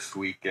wedding this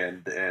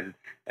weekend,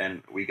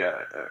 and we got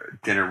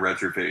dinner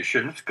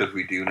reservations because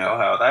we do know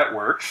how that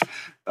works.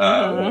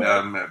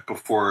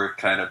 Before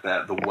kind of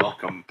the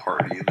welcome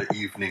party the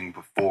evening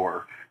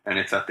before, and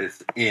it's at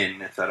this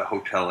inn. It's at a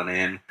hotel and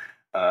inn.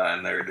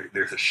 And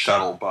there's a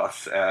shuttle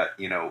bus at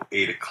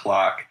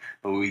 8:00,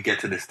 but we get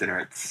to this dinner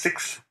at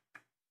 6:30,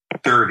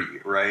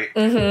 right?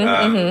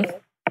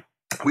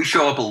 We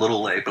show up a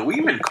little late, but we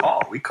even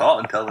call. We call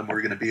and tell them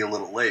we're going to be a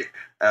little late.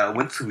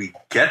 Once we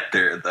get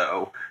there,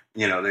 though,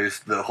 there's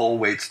the whole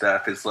wait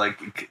staff is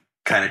like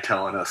kind of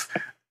telling us,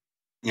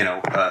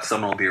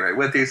 someone will be right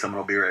with you. Someone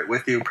will be right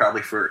with you.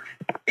 Probably for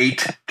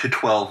 8 to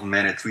 12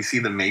 minutes. We see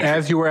the major.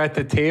 As you were at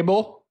the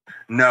table.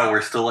 No,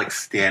 we're still like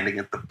standing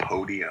at the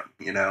podium,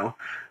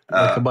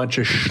 Like a bunch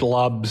of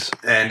schlubs.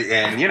 And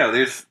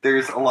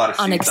there's a lot of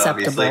seats,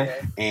 Unacceptable.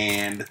 obviously.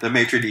 And the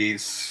maitre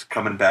d's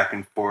coming back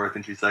and forth,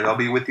 and she's like, "I'll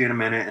be with you in a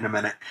minute."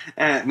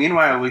 And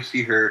meanwhile, we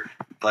see her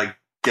like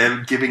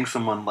giving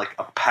someone like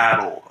a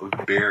paddle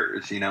of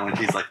bears, and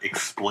she's like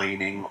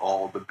explaining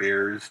all the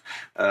bears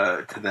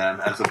to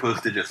them, as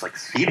opposed to just like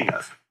feeding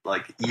us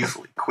like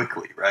easily,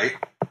 quickly, right?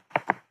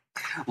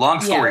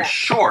 Long story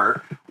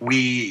short,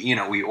 we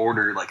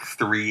order like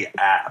 3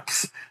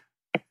 apps.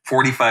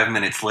 45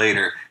 minutes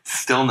later,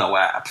 still no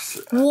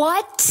apps.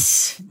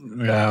 What?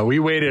 Yeah, we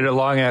waited a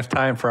long ass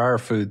time for our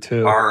food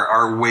too.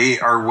 Our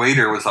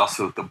waiter was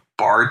also the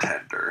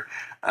bartender,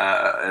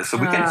 so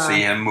we can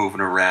see him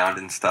moving around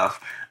and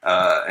stuff.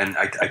 And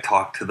I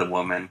talked to the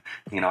woman.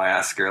 I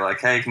asked her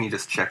like, "Hey, can you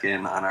just check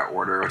in on our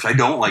order?" Which I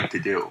don't like to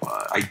do.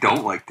 I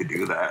don't like to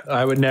do that.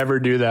 I would never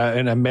do that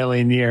in a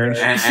million years.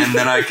 And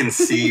then I can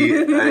see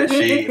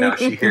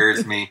she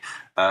hears me.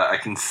 I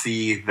can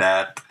see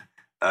that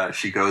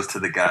she goes to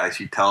the guy.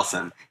 She tells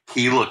him.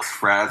 He looks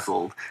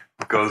frazzled.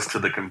 Goes to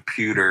the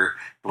computer,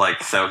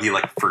 so he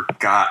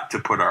forgot to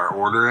put our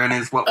order in.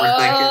 Is what we're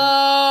thinking.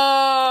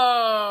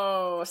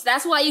 Oh, so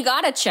that's why you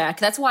gotta check.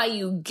 That's why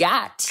you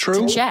got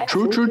to check.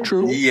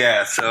 True.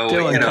 Yeah. So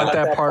Dylan, cut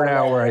that part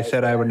out where I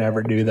said I would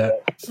never do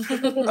that.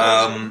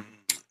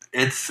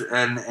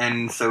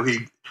 And so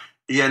he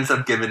ends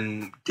up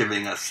giving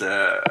us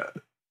a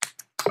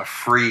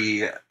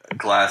free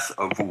glass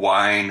of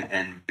wine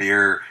and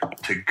beer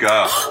to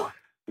go,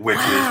 which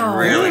is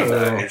really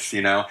nice,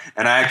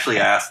 And I actually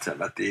asked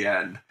him at the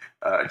end,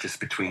 just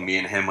between me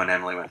and him when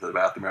Emily went to the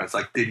bathroom, I was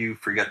like, did you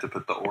forget to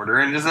put the order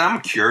in?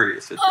 I'm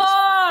curious.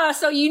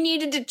 So you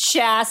needed to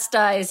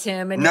chastise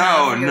him and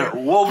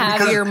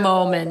have your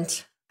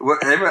moment.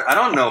 I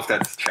don't know if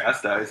that's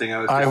chastising.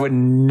 I would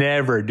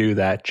never do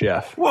that,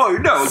 Jeff. Well,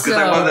 no,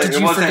 because did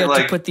you forget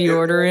to put the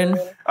order in?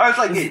 I was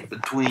like, hey,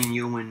 between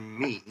you and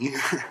me,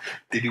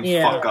 did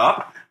you fuck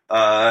up?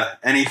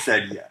 And he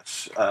said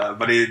yes,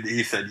 but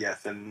he said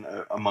yes, and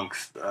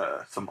amongst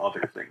some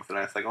other things. And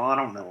I was like, I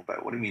don't know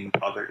about. What do you mean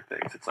other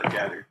things? It's like,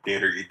 either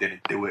did or you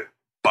didn't do it,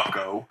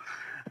 bucko.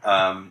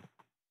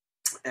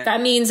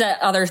 That means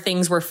that other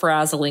things were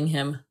frazzling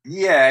him.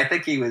 Yeah, I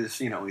think he was,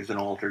 he's an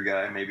older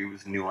guy. Maybe he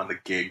was new on the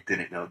gig,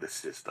 didn't know the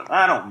system.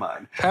 I don't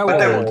mind. How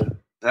old?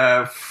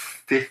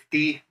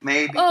 50,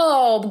 maybe.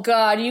 Oh,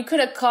 God, you could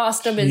have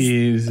cost him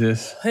his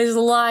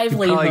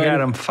livelihood. You probably got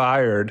him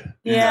fired.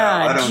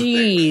 Yeah,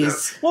 jeez.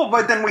 So. Well,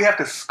 but then we have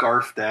to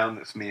scarf down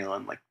this meal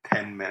in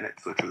 10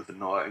 minutes, which was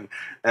annoying.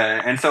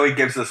 And so he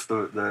gives us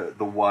the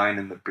wine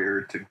and the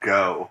beer to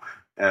go.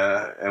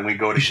 And we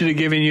go to. He should have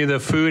given you the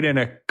food in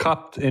a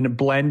cup,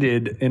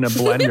 blended in a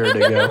blender to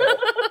go.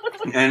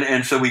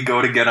 And so we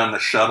go to get on the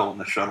shuttle, and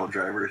the shuttle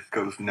driver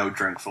goes, "No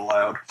drinks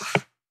allowed."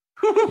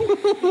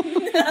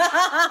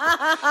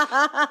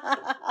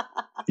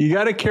 You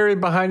got to carry it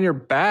behind your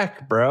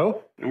back,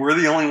 bro. We're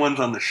the only ones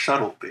on the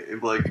shuttle,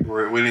 Dave. We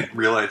didn't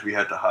realize we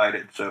had to hide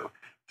it. So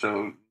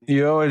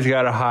you always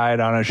got to hide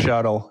on a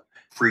shuttle.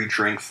 Free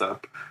drinks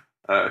up.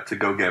 To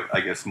go get, I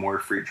guess, more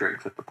free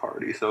drinks at the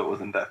party, so it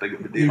wasn't that big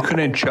of a deal. You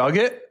couldn't chug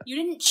it? You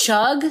didn't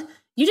chug?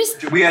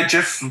 We had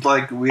just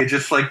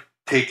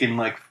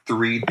taken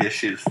 3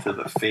 dishes to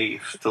the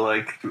face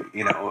to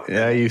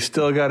Yeah, you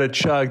still got to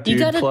chug, dude. You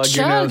got to Plug chug.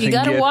 your nose You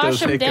got to wash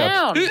them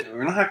down.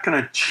 We're not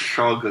gonna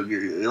chug.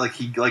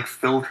 He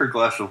filled her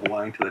glass of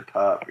wine to the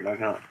top. You're not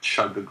gonna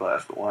chug a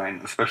glass of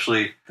wine,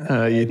 especially.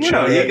 You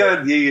chug it.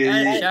 Chug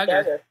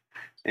it.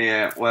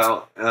 Yeah.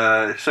 Well.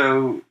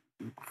 So.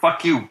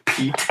 Fuck you,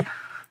 Pete.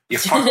 You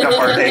fucked up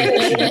our day,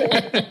 Pete.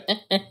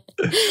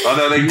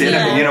 Although they did,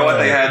 you know what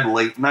they had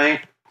late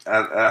night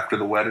after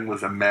the wedding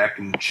was a mac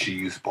and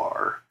cheese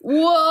bar.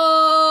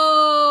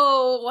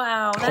 Whoa!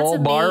 Wow, that's whole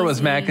amazing. Bar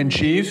was mac and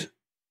cheese.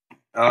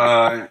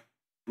 It's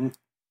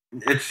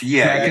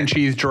mac and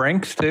cheese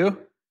drinks too.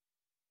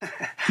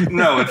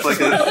 No, it's like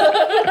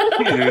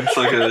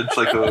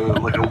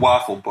a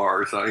waffle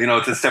bar. So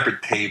it's a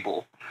separate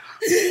table.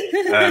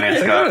 And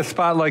they got a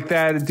spot like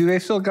that. Do they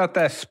still got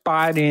that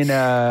spot in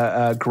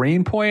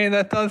Greenpoint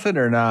that does it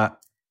or not?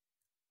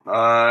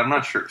 I'm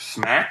not sure.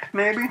 Smack,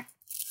 maybe?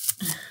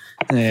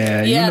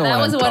 Yeah, that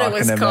was what it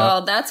was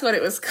called. That's what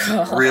it was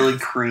called. Really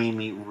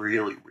creamy,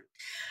 really.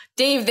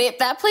 Dave,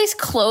 that place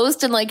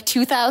closed in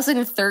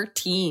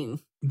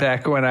 2013.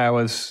 Back when I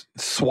was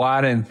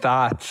swatting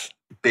thoughts.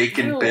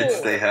 Bacon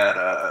bits. They had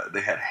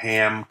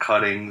ham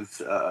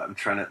cuttings. I'm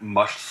trying to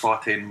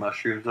sauteed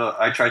mushrooms.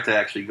 I tried to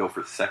actually go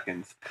for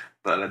seconds,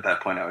 but at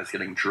that point I was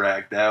getting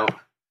dragged out.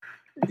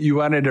 You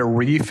wanted a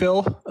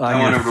refill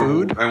on your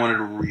food? I wanted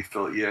a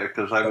refill, yeah,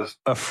 because I was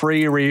a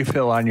free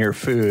refill on your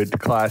food.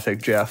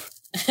 Classic Jeff.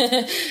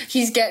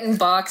 He's getting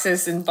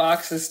boxes and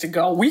boxes to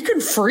go. We can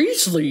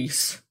freeze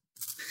these.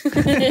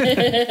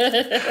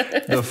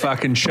 The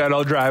fucking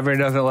shuttle driver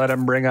doesn't let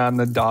him bring on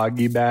the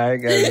doggy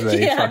bag.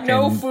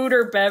 No food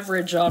or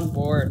beverage on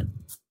board.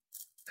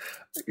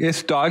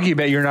 It's doggy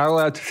bag. You're not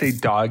allowed to say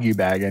doggy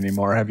bag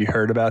anymore. Have you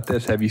heard about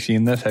this? Have you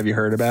seen this? Have you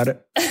heard about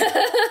it?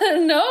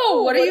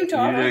 No. What are you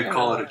talking about? You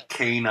call it a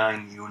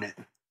canine unit.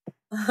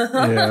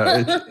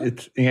 Yeah,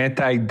 it's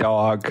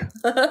anti-dog.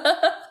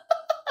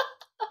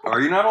 Are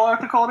you not allowed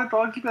to call it a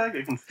doggy bag?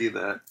 I can see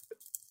that.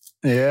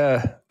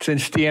 Yeah,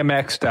 since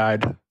DMX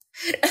died.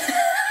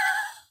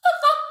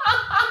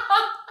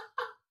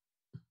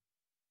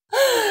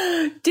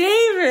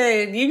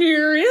 David,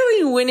 you're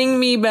really winning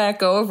me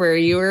back over.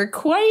 You were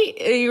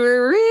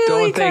really.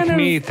 Don't thank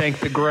me, thank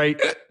the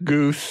great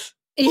goose.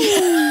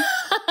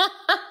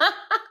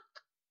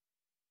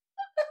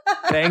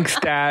 Thanks,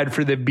 Dad,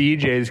 for the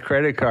BJ's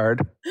credit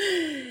card.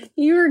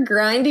 You were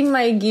grinding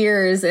my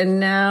gears, and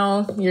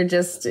now you've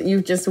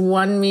just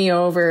won me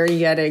over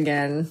yet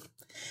again.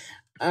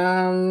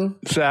 So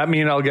that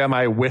mean I'll get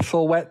my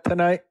whistle wet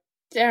tonight?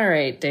 All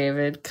right,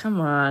 David,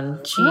 come on.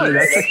 Jeez. Boy,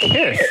 that's a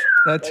kiss.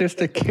 That's just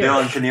a kiss.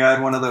 Dylan, can you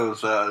add one of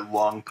those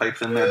long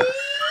pipes in there?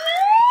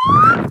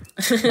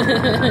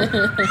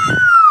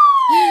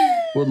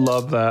 Would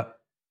love that.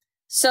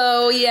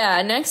 So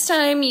yeah, next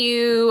time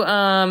you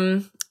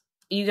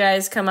you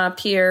guys come up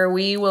here.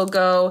 We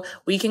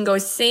can go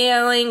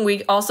sailing.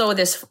 We also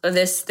this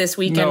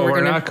weekend No,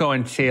 we're not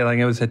going sailing.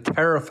 It was a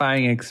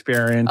terrifying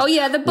experience. Oh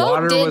yeah, the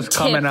boat Water was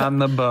coming on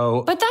the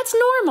boat. But that's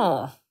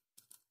normal.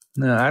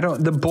 No, I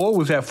don't. The boat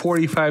was at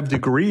 45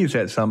 degrees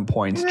at some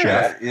points,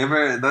 Jeff.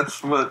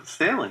 That's what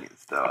sailing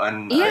is, though.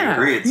 And Yeah. I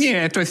agree.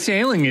 That's what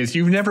sailing is.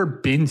 You've never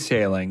been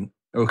sailing,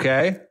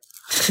 okay?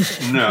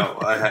 No,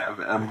 I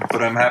haven't.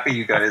 But I'm happy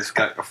you guys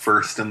got a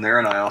first in there,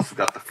 and I also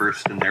got the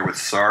first in there with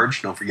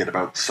Sarge. Don't forget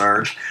about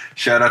Sarge.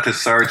 Shout out to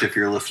Sarge if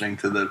you're listening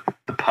to the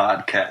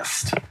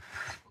podcast.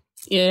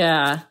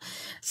 Yeah.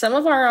 Some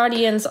of our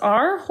audience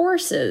are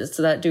horses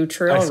that do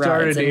trail rides. I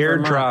started in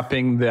Vermont.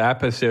 airdropping the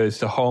episodes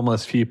to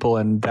homeless people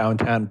in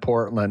downtown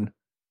Portland.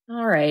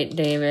 All right,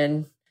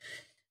 David.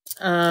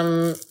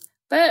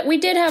 But we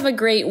did have a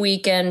great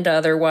weekend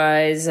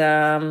otherwise.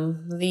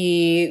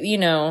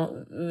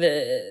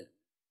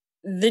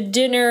 The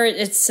dinner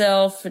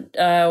itself,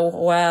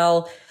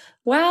 while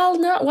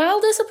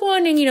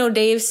disappointing,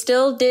 Dave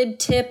still did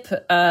tip.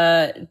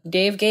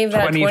 Dave gave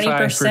that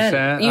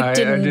 20%. You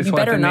didn't. I just You want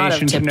better the not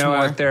have nation to tipped know more.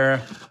 out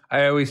there.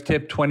 I always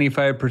tip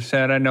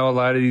 25%. I know a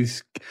lot of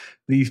these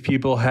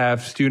people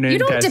have student You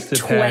don't debts tip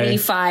to pay.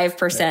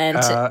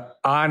 25%.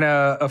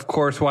 Anna, of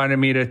course, wanted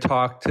me to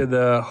talk to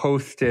the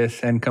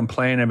hostess and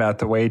complain about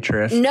the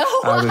waitress. No,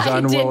 I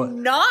unwilling.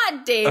 did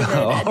not, David.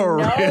 Oh,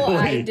 no, really?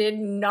 I did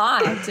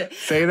not.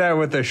 Say that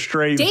with a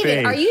straight face.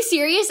 David, are you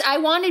serious?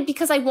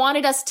 Because I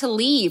wanted us to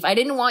leave. I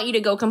didn't want you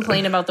to go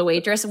complain about the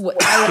waitress.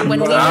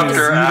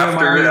 After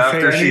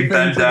she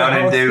bent down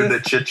and did the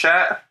chit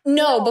chat.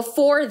 No,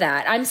 before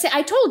that,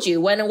 I told you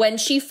when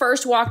she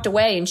first walked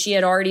away and she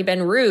had already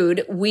been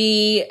rude.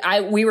 We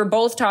were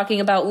both talking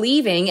about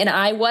leaving, and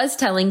I was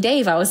telling Dave,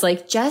 I was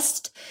like,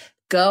 just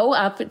go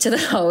up to the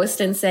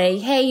host and say,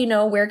 hey,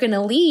 we're going to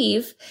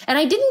leave. And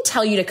I didn't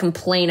tell you to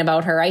complain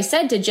about her. I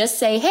said to just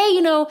say, hey,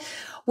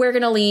 we're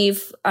going to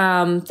leave.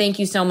 Thank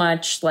you so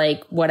much.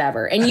 Like,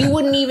 whatever. And you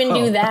wouldn't even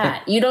do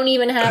that. You don't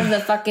even have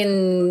the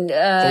fucking.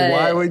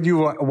 Why would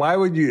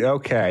you?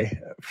 Okay,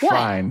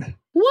 fine.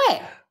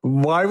 What?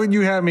 Why would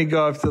you have me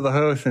go up to the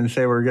host and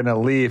say we're going to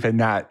leave and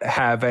not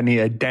have any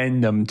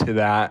addendum to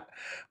that?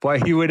 Why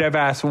he would have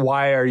asked,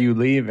 why are you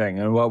leaving?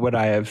 And what would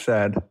I have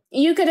said?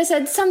 You could have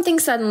said something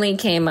suddenly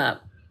came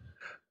up.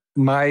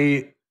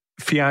 My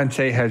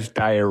fiance has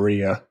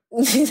diarrhea.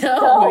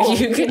 No,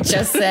 you could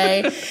just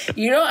say,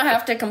 you don't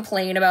have to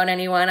complain about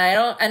anyone. I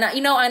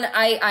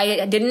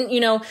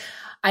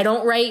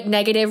don't write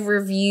negative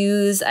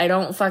reviews. I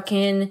don't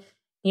fucking,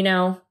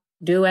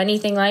 do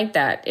anything like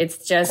that.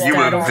 It's just, You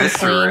I don't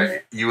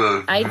eviscerate.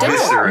 complain. I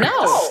don't.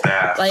 No.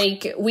 Staff.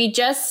 Like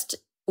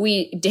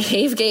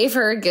Dave gave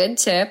her a good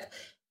tip,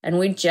 and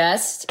we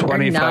just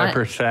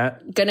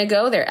 25% gonna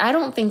go there. I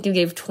don't think you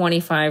gave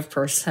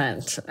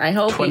 25%. I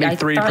hope 23%. I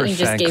thought you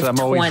just gave I'm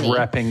 20. always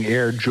repping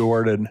Air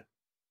Jordan.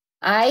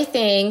 I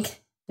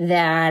think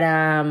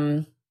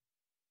that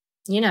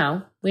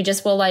we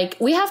just will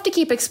we have to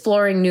keep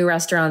exploring new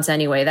restaurants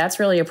anyway. That's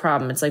really a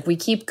problem. It's like we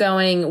keep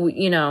going.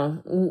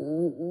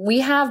 We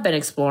have been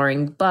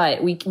exploring,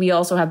 but we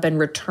also have been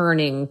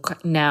returning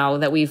now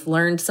that we've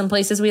learned some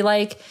places we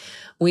like.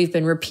 We've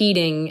been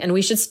repeating, and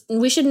we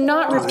should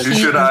not repeat.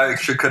 You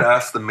could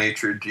ask the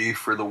maitre d'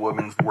 for the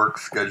woman's work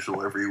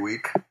schedule every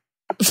week.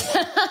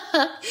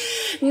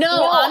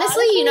 No,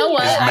 honestly, you know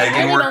what? Is Megan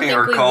I really working, don't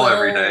or think call we will.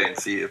 every day and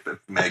see if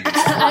Megan's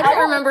I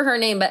don't remember her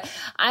name, but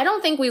I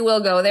don't think we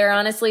will go there,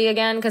 honestly,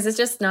 again, because it's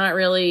just not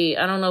really,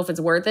 I don't know if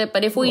it's worth it.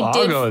 But if we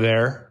I'll go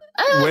there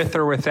with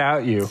or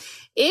without you.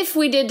 If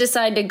we did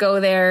decide to go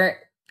there,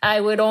 I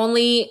would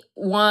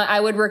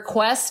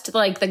request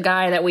the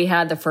guy that we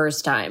had the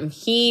first time.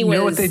 You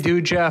know what they do,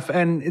 Jeff?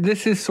 And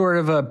this is sort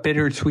of a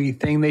bittersweet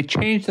thing. They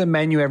change the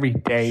menu every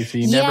day, so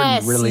you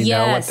never really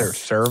know what they're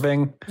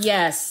serving.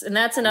 Yes, and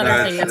that's another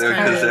thing. That's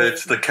kind of,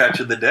 it's the catch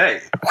of the day.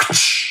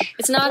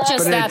 It's not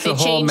just that. They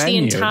changed the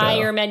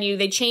entire menu.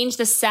 They changed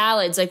the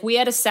salads. We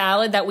had a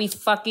salad that we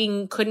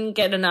fucking couldn't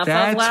get enough of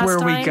last time.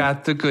 That's where we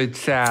got the good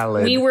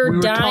salad. We were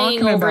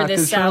dying talking over about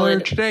this salad earlier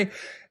today.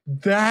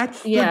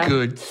 That's the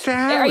good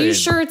salad. Are you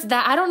sure it's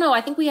that? I don't know.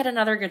 I think we had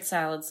another good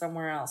salad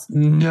somewhere else.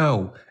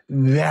 No,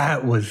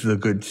 that was the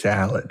good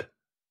salad.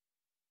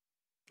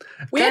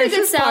 We had a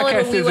good salad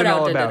when we went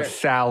out to dinner. It's all about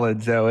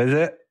salads, though, is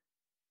it?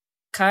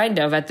 Kind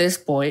of at this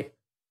point.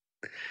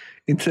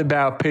 It's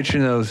about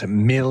pitching those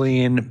 $1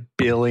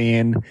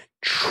 billion, $1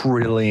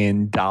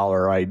 trillion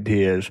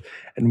ideas.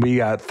 And we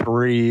got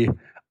 3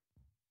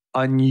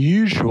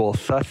 unusual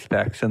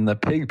suspects in the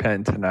pig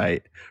pen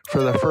tonight.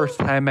 For the first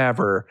time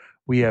ever,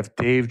 we have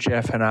Dave,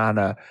 Jeff, and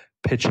Anna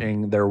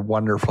pitching their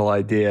wonderful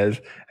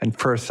ideas. And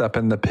first up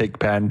in the pig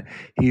pen,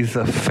 he's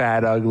the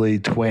fat, ugly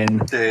twin.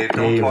 Dave,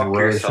 don't talk to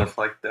yourself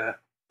like that.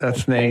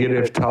 That's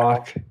negative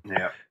talk.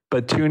 Yeah.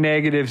 But 2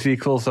 negatives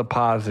equals a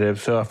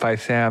positive. So if I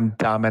say I'm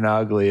dumb and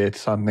ugly, it's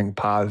something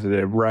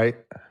positive, right?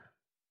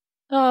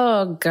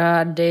 Oh,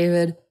 God,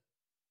 David.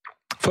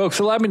 Folks,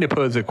 allow me to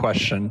pose a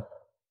question.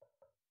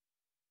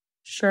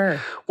 Sure.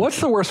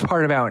 What's the worst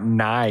part about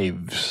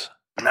knives?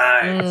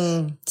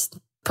 Knives.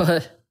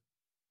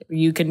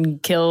 You can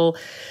kill,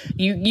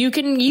 you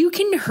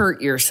can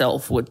hurt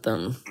yourself with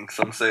them.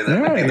 Some say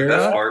that might be the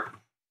best part.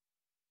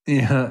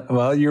 Yeah,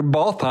 well, you're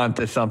both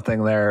onto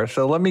something there.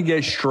 So let me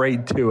get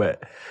straight to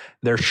it.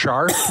 They're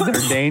sharp,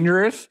 they're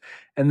dangerous,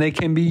 and they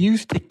can be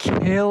used to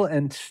kill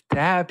and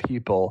stab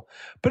people.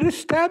 But is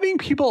stabbing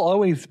people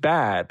always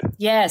bad?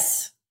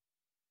 Yes.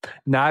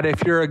 Not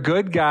if you're a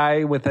good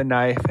guy with a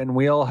knife, and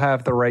we all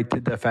have the right to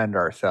defend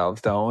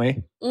ourselves, don't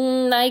we?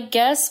 I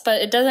guess,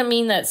 but it doesn't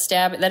mean that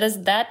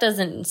that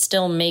doesn't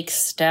still make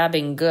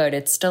stabbing good.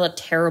 It's still a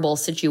terrible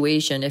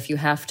situation if you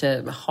have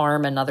to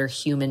harm another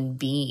human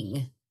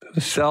being.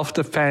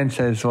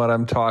 Self-defense is what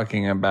I'm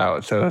talking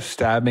about. So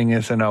stabbing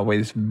isn't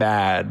always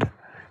bad.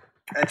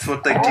 That's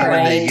what they do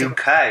in the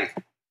UK.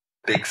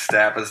 Big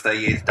stabbers, they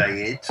use.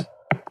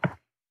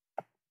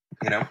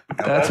 You know?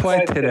 That's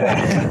why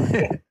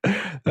today...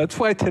 That's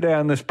why today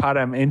on this pod,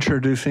 I'm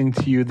introducing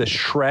to you the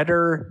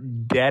Shredder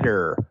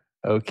Deader,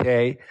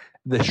 okay?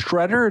 The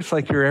Shredder is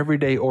like your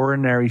everyday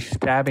ordinary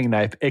stabbing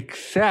knife,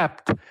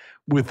 except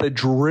with a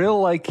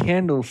drill-like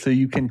handle so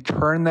you can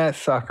turn that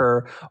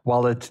sucker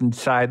while it's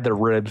inside the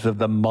ribs of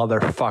the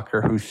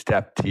motherfucker who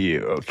stepped to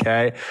you,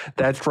 okay?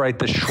 That's right.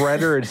 The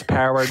Shredder is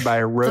powered by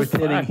a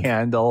rotating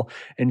handle,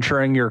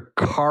 ensuring you're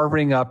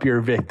carving up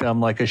your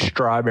victim like a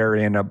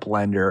strawberry in a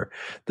blender.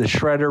 The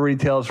Shredder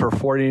retails for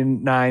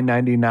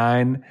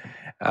 $49.99.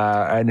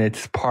 And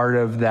it's part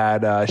of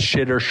that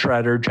shitter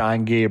shredder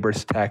John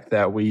Gabrus tech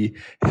that we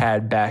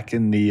had back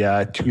in the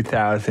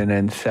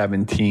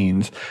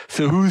 2017s.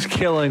 So who's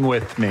killing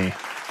with me?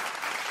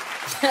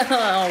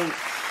 Oh,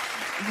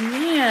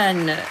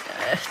 man.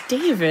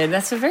 David,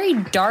 that's a very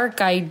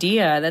dark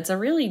idea. That's a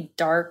really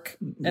dark...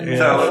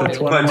 It's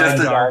one of my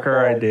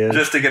darker ideas.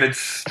 Just to get it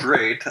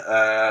straight,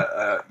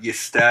 you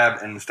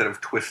stab, and instead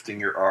of twisting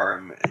your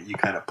arm, you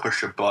kind of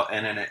push a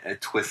button and it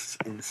twists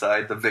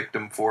inside the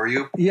victim for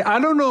you. Yeah, I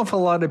don't know if a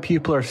lot of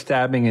people are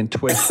stabbing and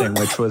twisting,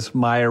 which was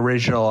my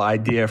original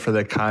idea for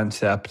the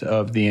concept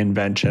of the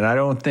invention. I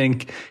don't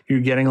think you're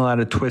getting a lot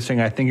of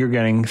twisting. I think you're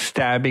getting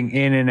stabbing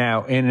in and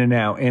out, in and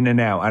out, in and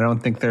out. I don't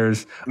think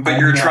there's... But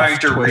you're trying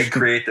to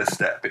recreate the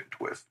stabbing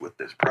twist with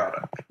this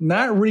product.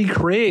 Not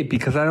recreate,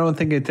 because I don't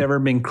think it's ever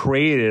been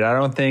created. I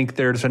don't think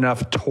there's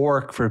enough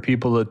torque for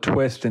people to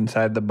twist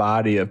inside the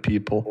body of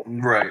people.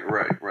 Right.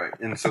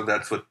 And so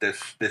that's what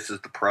this is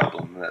the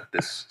problem that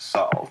this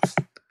solves.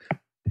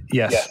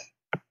 Yes.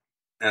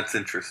 That's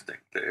interesting,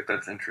 Dave.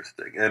 That's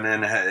interesting. And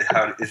then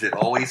how is it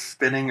always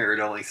spinning, or it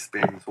only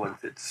spins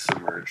once it's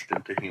submerged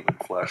into human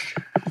flesh?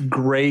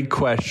 Great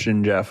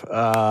question, Jeff.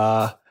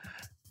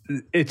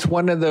 It's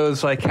one of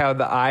those, like how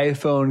the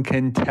iPhone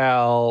can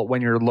tell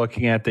when you're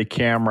looking at the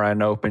camera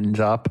and opens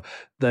up.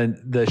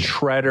 The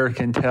Shredder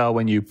can tell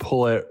when you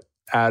pull it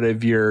out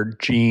of your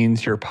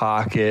jeans, your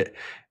pocket.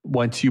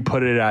 Once you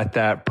put it at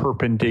that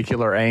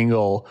perpendicular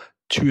angle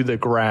to the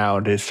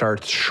ground, it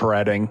starts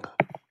shredding.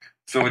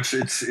 So it's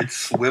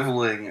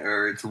swiveling,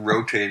 or it's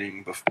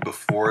rotating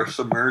before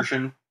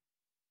submersion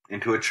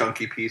into a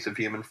chunky piece of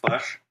human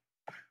flesh?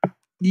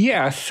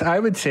 Yes, I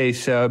would say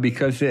so,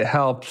 because it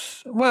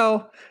helps.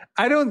 Well,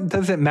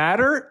 does it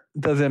matter?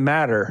 Does it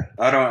matter?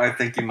 I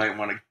think you might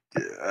want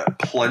to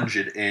plunge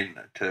it in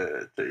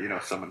to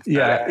someone's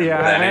back.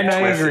 Yeah, and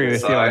I agree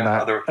with you on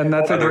that. And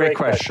that's a great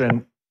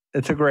question.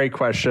 It's a great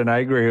question. I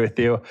agree with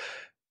you.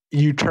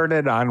 You turn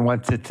it on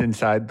once it's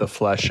inside the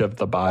flesh of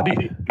the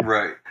body.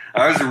 Right.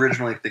 I was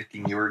originally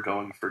thinking you were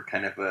going for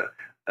kind of a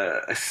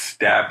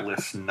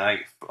stabless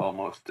knife,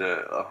 almost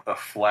a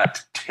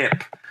flat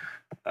tip.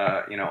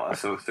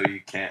 So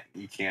you can't.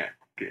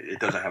 It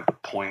doesn't have the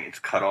point. It's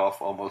cut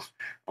off almost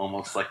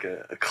like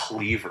a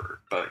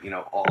cleaver. But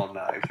all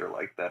knives are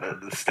like that.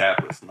 The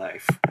stabless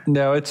knife.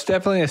 No, it's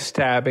definitely a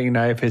stabbing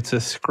knife. It's a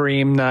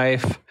scream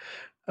knife.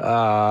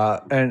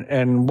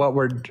 And what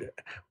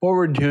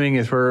we're doing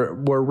is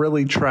we're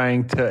really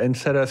trying to,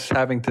 instead of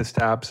having to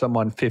stab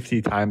someone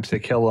 50 times to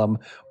kill them,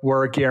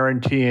 we're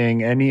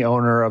guaranteeing any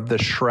owner of the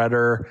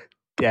Shredder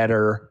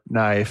Deader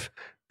knife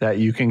that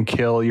you can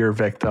kill your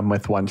victim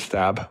with one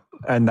stab,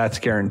 and that's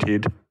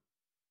guaranteed.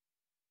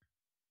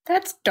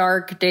 That's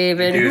dark,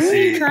 David. Who are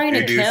you trying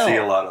to kill? You do see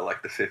a lot of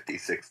like the 50,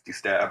 60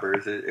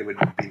 stabbers. It would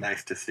be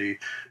nice to see.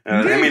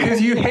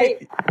 Because you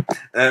hate.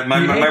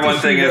 My one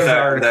thing is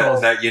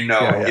that you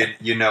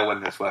know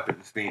when this weapon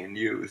is being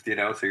used, so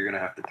you're going to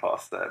have to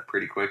toss that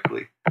pretty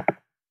quickly.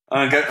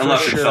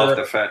 Unless it's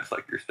self-defense,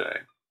 like you're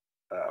saying.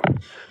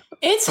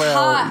 It's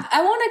hot.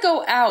 I want to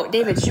go out.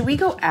 David, should we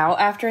go out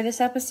after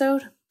this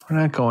episode? We're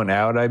not going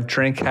out. I've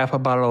drank half a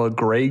bottle of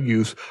Grey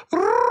Goose.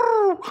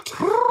 I'm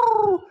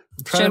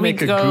trying to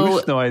make a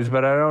goose noise,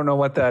 but I don't know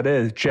what that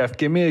is. Jeff,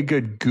 give me a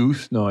good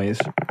goose noise.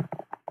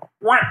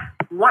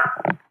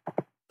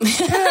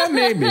 Yeah,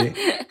 maybe.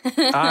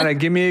 Anna,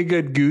 give me a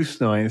good goose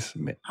noise.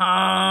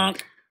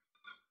 Honk.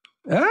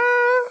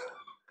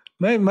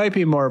 Might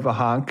be more of a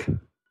honk.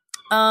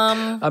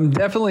 I'm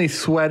definitely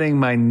sweating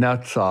my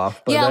nuts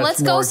off. But Yeah, that's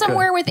let's go more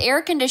somewhere with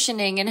air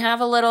conditioning and have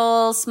a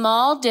little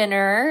small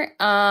dinner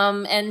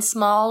and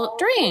small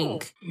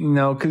drink.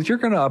 No, because you're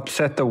going to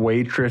upset the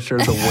waitress or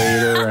the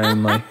waiter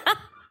and like.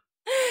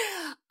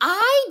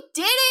 I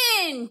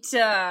didn't.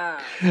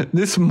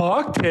 This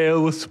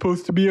mocktail was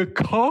supposed to be a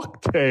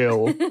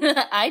cocktail.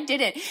 I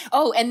didn't.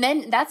 Oh, and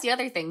then that's the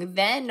other thing.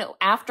 Then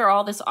after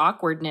all this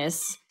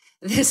awkwardness,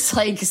 this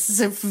like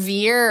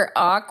severe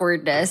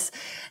awkwardness,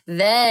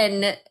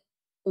 then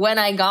when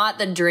I got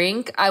the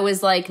drink, I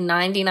was like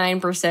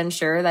 99%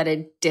 sure that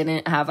it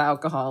didn't have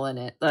alcohol in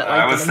it. That, like,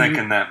 I was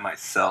thinking that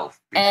myself.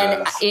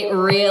 And it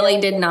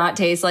really did not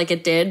taste like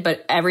it did,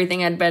 but everything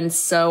had been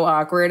so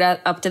awkward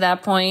up to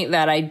that point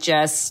that I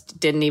just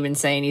didn't even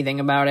say anything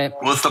about it.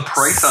 Was the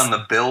price on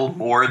the bill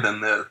more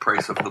than the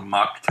price of the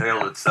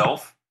mocktail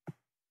itself?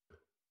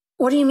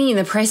 What do you mean,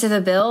 the price of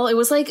the bill? It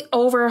was like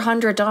over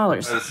 $100.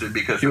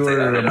 Because if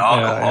they added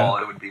alcohol,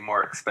 it would be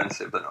more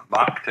expensive than a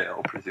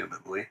mocktail,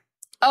 presumably.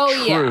 Oh,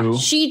 True. yeah.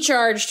 She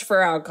charged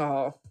for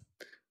alcohol.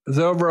 It's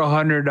over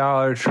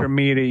 $100 for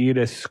me to eat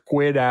a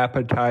squid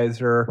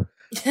appetizer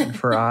and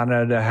for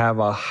Anna to have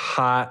a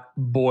hot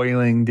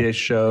boiling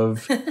dish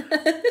of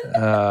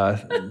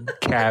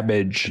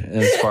cabbage,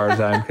 as far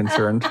as I'm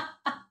concerned.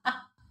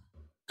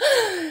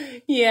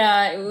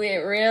 Yeah, it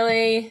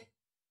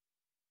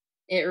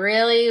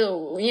really,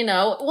 you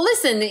know, well,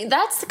 listen,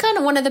 that's kind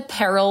of one of the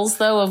perils,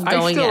 though, of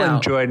going out. I still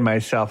enjoyed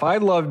myself. I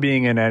love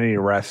being in any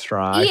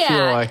restaurant. Yeah. I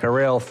feel like a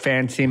real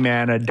fancy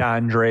man, a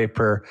Don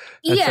Draper.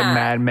 That's a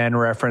Mad Men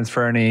reference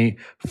for any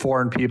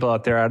foreign people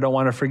out there. I don't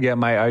want to forget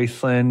my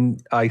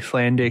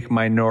Icelandic,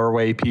 my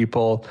Norway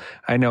people.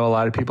 I know a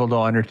lot of people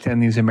don't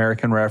understand these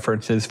American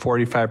references.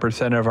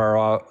 45% of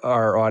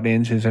our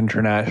audience is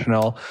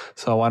international.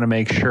 So I want to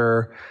make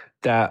sure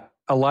that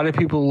a lot of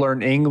people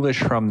learn English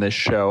from this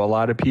show. A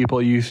lot of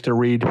people used to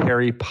read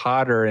Harry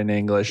Potter in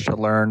English to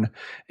learn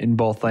in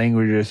both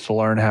languages, to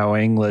learn how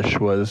English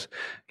was,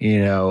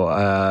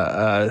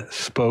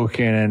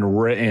 spoken and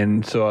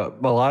written. So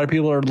a lot of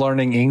people are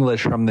learning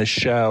English from this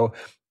show.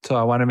 So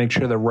I want to make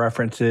sure the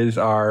references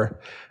are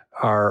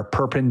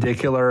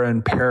perpendicular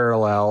and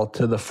parallel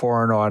to the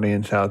foreign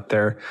audience out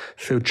there.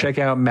 So check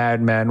out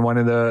Mad Men, one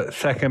of the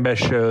second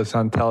best shows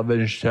on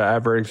television to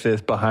ever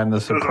exist behind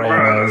The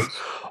Sopranos.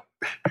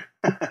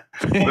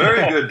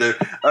 Very good, dude.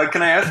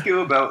 Can I ask you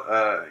about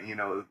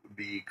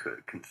the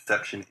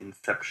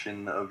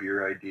inception of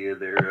your idea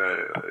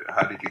there?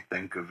 How did you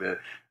think of it?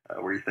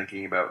 Were you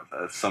thinking about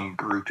some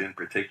brute in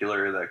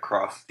particular that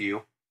crossed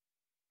you?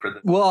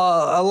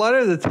 Well, a lot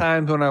of the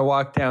times when I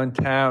walk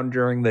downtown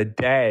during the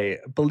day,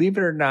 believe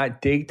it or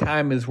not,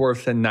 daytime is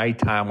worse than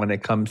nighttime when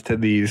it comes to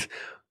these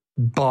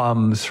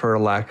bums, for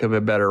lack of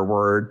a better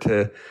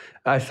word.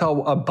 I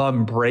saw a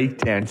bum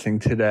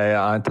breakdancing today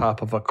on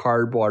top of a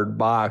cardboard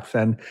box.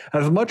 And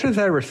as much as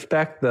I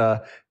respect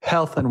the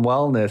health and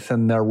wellness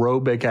and the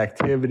aerobic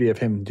activity of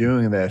him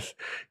doing this,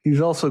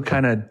 he's also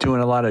kind of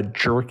doing a lot of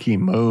jerky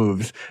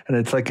moves. And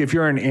it's like, if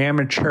you're an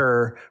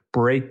amateur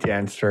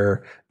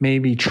breakdancer,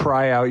 maybe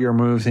try out your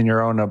moves in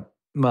your own,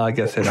 well, I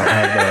guess they don't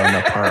have their own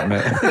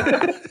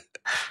apartment.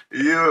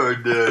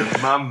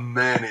 My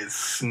man is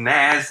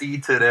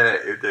snazzy today.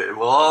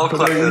 We'll all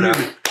clap it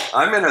up.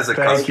 I'm in as a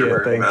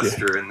customer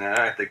investor in that.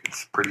 I think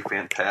it's pretty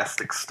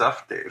fantastic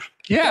stuff, Dave.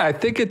 Yeah, I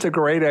think it's a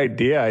great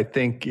idea. I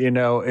think,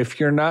 if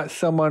you're not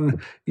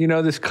someone,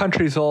 this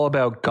country's all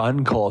about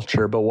gun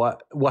culture, but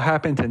what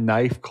happened to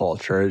knife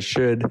culture? It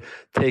should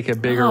take a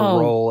bigger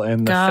role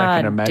in the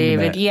Second Amendment.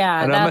 David,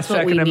 yeah, and that's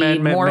what we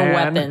need, more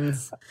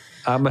weapons.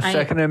 I'm a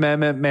Second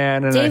Amendment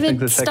man, and David, I think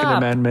the Second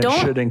Amendment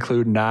should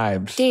include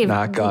knives,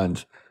 not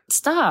guns.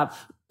 Stop.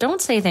 Don't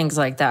say things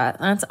like that.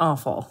 That's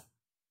awful.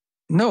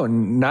 No,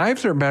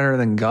 knives are better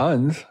than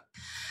guns.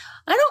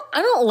 I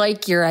don't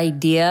like your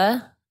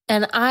idea,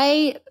 and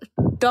I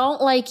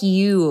don't like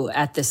you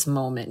at this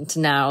moment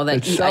now that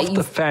it's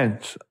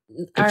self-defense.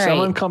 If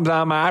someone comes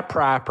on my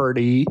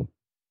property.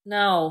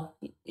 No,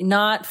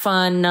 not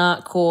fun,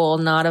 not cool,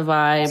 not a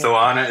vibe. So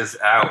Anna is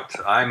out.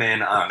 I'm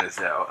in, Anna's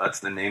out.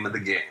 That's the name of the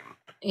game.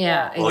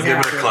 Yeah, We'll give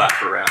it a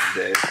clap around,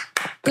 Dave.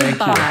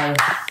 Goodbye.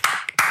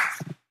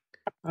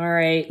 All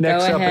right,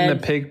 next go up ahead. In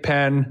the pig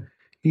pen,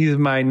 he's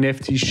my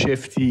nifty,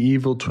 shifty,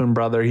 evil twin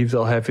brother. He's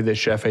El Jefe, the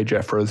Chef. Hey,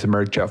 Jeff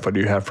Rosenberg. Jeff, what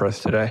do you have for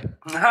us today?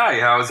 Hi,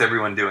 how's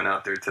everyone doing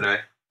out there today?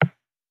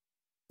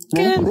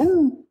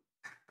 Good.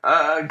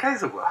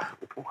 Guys,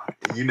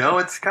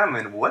 it's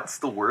coming. What's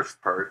the worst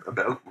part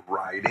about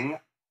riding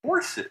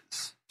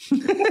horses?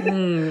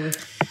 Getting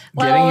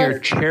your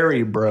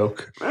cherry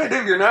broke.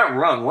 Dave, you're not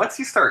wrong. Once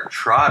you start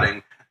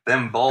trotting,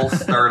 them balls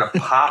start a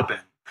popping.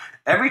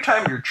 Every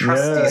time your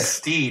trusty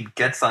steed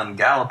gets on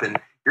galloping,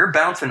 you're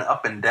bouncing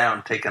up and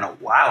down, taking a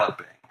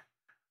walloping.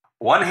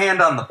 One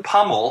hand on the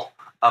pummel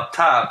up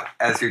top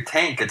as your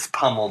tank gets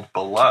pummeled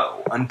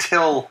below.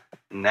 Until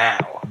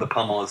now, the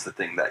pummel is the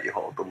thing that you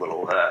hold, the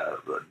little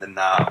the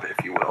knob,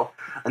 if you will.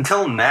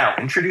 Until now,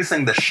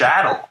 introducing the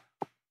Shaddle,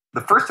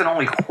 the first and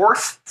only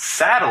horse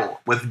saddle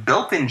with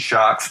built-in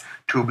shocks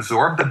to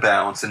absorb the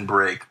bounce and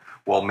brake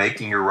while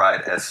making your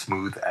ride as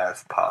smooth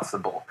as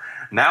possible.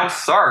 Now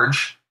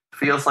Sarge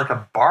feels like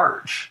a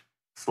barge,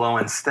 slow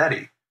and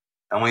steady.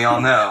 And we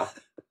all know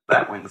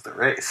that wins the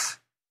race.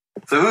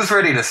 So who's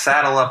ready to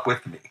saddle up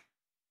with me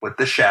with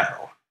the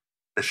Shaddle,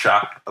 the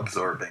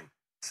shock-absorbing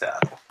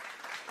saddle?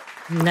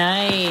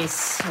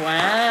 Nice.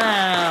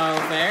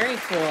 Wow. Very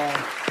cool.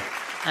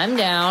 I'm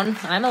down.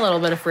 I'm a little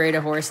bit afraid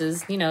of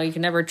horses. You know, you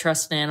can never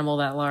trust an animal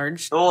that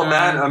large. Well,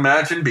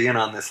 imagine being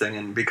on this thing,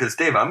 and because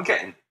Dave, I'm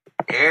getting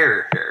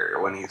air here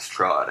when he's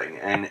trotting,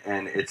 and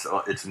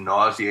it's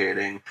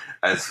nauseating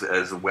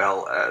as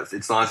well as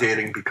it's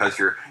nauseating because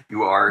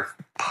you are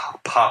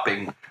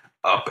popping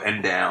up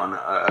and down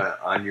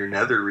on your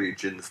nether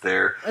regions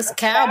there. That's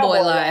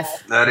cowboy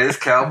life. That is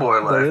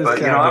cowboy life.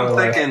 But I'm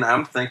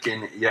cowboy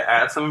thinking,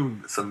 add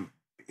some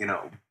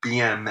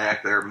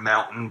BMX or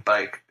mountain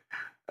bike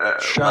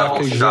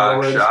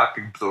shock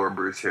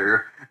absorbers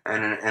here,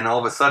 and all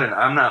of a sudden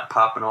I'm not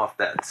popping off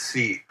that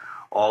seat.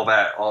 All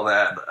that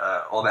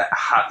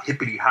hop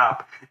hippity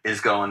hop is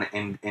going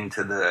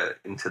into the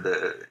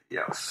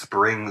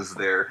springs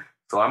there.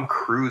 So I'm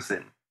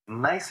cruising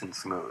nice and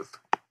smooth.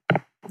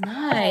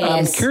 Nice.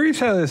 I'm curious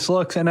how this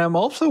looks, and I'm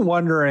also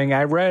wondering.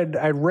 I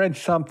read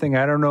something.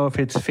 I don't know if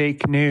it's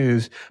fake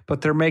news,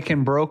 but they're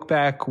making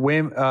Brokeback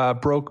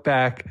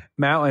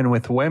Mountain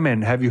with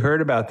women. Have you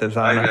heard about this?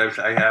 I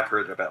have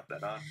heard about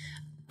that.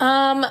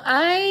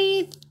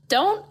 I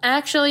don't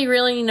actually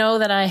really know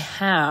that I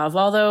have.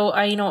 Although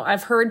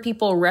I've heard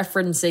people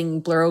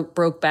referencing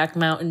Brokeback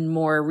Mountain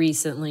more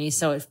recently,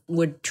 so it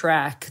would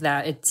track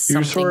that it's.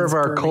 You're sort of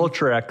our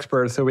culture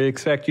expert, so we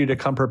expect you to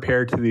come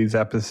prepared to these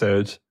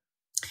episodes.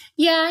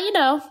 Yeah,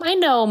 I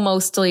know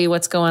mostly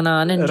what's going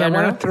on in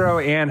general. I want to throw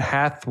Anne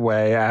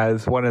Hathaway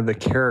as one of the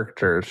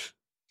characters.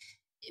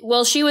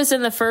 Well, she was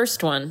in the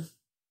first one.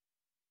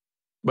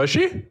 Was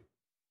she?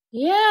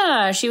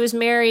 Yeah, she was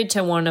married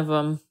to one of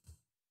them.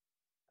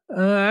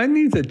 I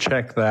need to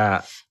check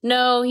that.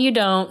 No, you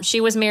don't.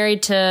 She was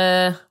married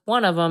to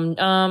one of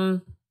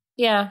them.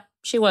 Yeah,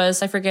 she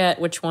was. I forget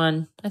which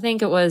one. I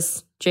think it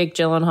was Jake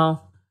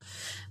Gyllenhaal.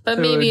 But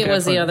maybe it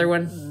was the other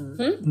one.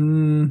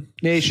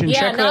 Nation, yeah,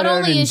 check that out. Not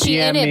only is she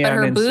in it, but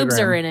her boobs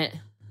Instagram. are in it.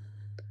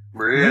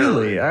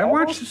 Really? I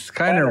watched this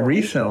kind of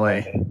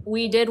recently.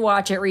 We did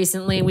watch it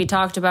recently. We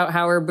talked about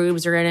how her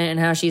boobs are in it and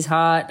how she's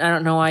hot. I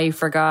don't know why you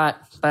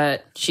forgot,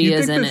 but she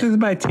is in it. This is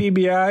my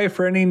TBI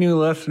for any new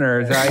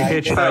listeners. I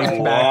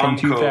hitchhiked back in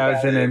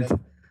 2000 and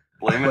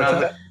blame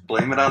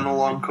it on the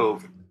long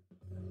COVID.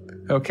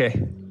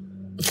 Okay.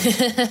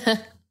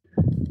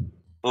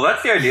 Well,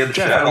 that's the idea of the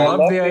Jeff, Shaddle. I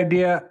love the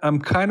idea.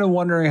 I'm kind of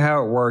wondering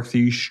how it works. Are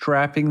you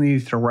strapping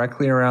these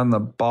directly around the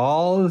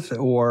balls,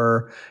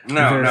 or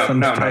no.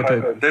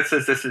 This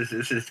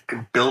is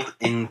built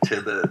into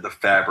the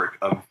fabric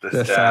of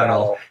the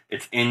saddle.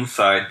 It's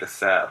inside the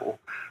saddle.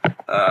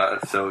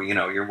 So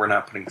we're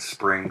not putting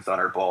springs on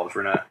our balls.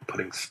 We're not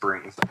putting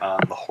springs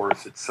on the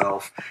horse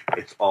itself.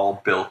 It's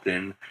all built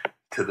in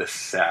to the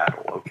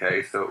saddle.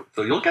 Okay, so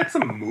you'll get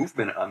some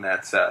movement on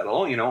that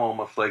saddle.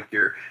 Almost like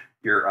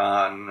you're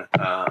on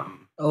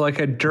like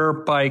a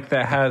dirt bike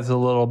that has a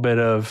little bit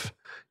of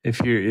if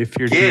you're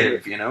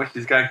give,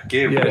 she's got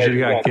give. Yeah, she's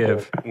got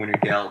give when you're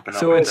galloping.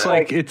 So it's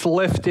like it's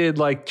lifted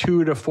like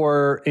 2 to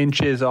 4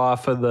 inches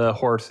off of the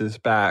horse's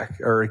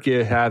back, or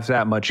it has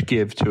that much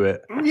give to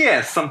it. Yeah,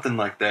 something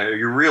like that.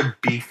 Your real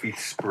beefy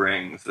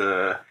springs.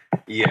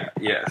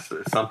 Yes,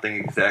 something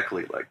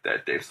exactly like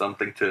that, Dave.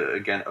 Something to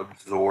again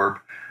absorb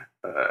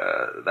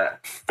that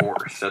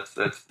force.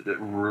 That's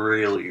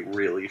really,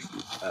 really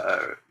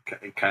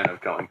kind of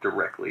going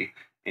directly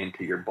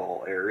into your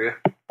ball area.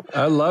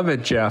 I love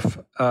it, Jeff.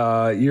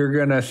 You're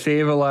going to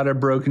save a lot of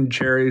broken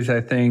cherries,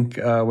 I think,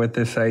 with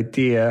this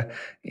idea.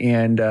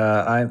 And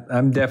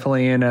I'm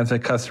definitely in as a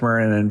customer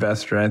and an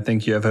investor. I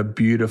think you have a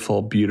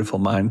beautiful, beautiful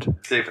mind.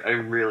 Dave, I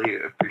really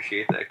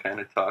appreciate that kind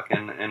of talk.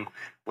 And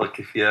look,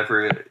 if you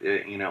ever,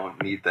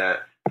 need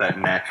that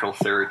natural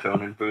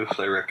serotonin boost,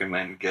 I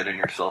recommend getting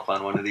yourself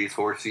on one of these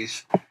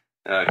horsies.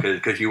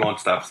 Because you won't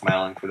stop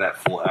smiling for that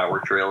full hour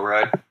trail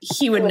ride.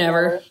 He would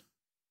never.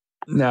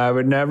 No, I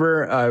would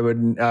never.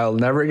 I'll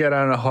never get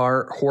on a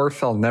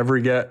horse. I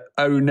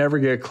would never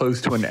get close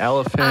to an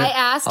elephant. I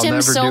asked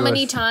him so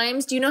many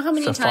times. Do you know how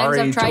many times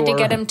I've tried to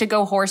get him to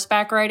go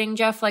horseback riding,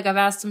 Jeff? Like, I've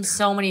asked him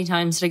so many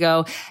times to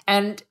go.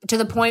 And to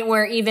the point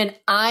where even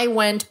I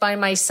went by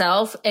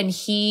myself and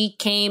he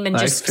came and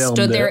just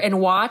stood there and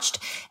watched.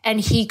 And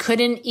he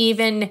couldn't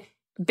even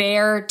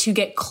bear to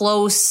get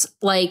close,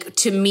 like,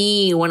 to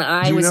me when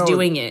I was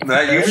doing it.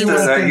 That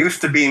used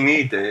to be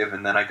me, Dave,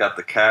 and then I got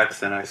the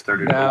cats and I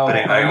started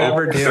opening myself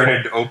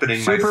up.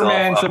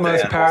 Superman's the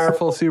most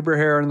powerful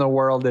superhero in the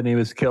world, and he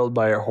was killed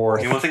by a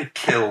horse. He wasn't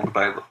killed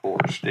by the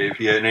horse, Dave.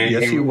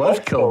 He was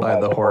killed by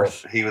the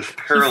horse. He was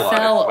paralyzed by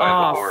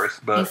the horse.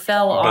 But he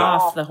fell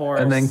off the horse.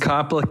 And then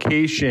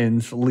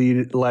complications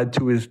led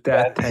to his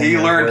death. He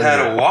learned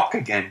how to walk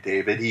again,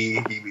 David. He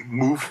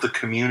moved the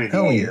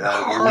community.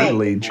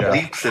 Hardly,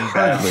 Jeff. And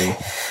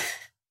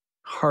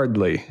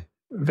hardly,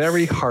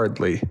 very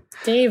hardly,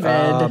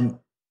 David.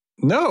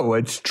 No,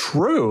 it's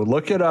true.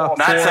 Look it up.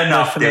 That's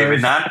enough,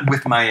 David. Not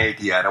with my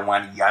idea. I don't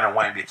want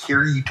to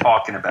hear you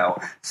talking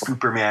about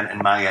Superman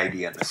and my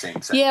idea in the same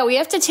sentence. Yeah, we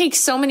have to take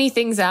so many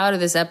things out of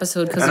this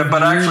episode because.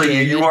 But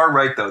actually, you are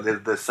right though.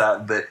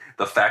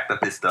 The fact that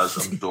this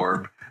does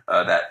absorb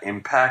that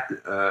impact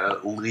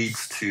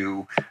leads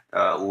to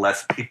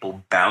less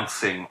people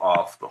bouncing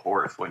off the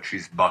horse when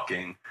she's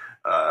bucking.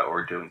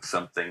 Or doing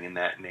something in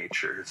that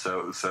nature.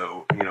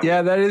 So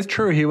yeah, that is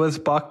true. He was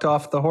bucked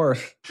off the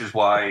horse, which is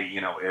why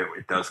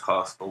it does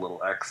cost a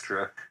little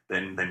extra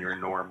than your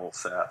normal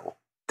saddle.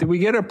 Did we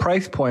get a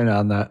price point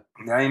on that?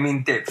 I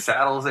mean, Dave,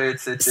 saddles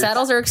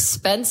are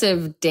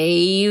expensive,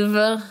 Dave.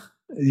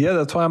 Yeah,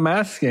 that's why I'm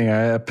asking.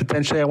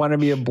 Potentially, I want to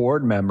be a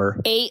board member.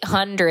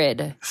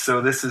 $800.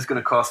 So this is going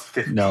to cost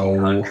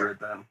 $1,500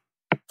 then.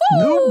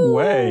 No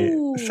way.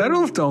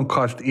 Saddles don't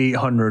cost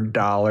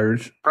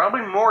 $800.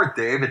 Probably more,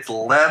 Dave. It's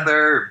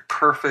leather,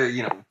 perfect,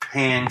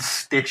 hand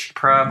stitched.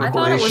 Probably. I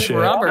thought it was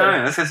rubber.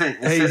 No,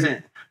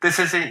 this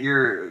isn't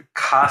your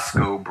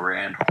Costco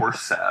brand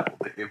horse saddle,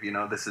 Dave.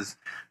 This is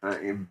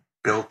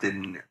built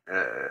in,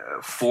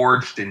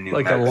 forged in New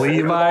Mexico. Like a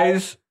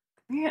Levi's.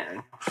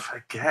 Yeah,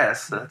 I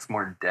guess that's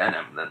more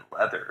denim than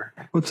leather.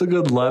 What's a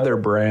good leather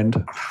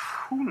brand?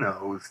 Who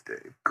knows,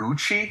 Dave?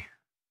 Gucci.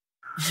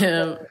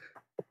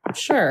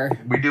 Sure.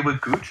 We do a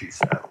Gucci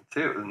saddle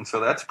too, and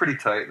so that's pretty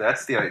tight.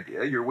 That's the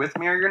idea. You're with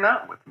me or you're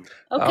not with me.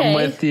 Okay. I'm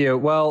with you.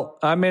 Well,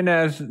 I'm in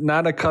as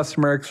not a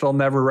customer because I'll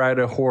never ride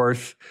a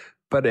horse,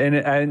 but in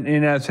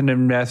as an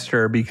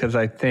investor because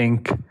I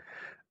think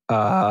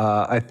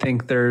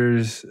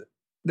there's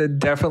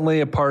definitely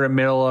a part of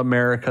middle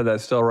America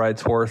that still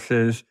rides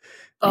horses,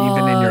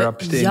 even in your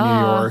upstate New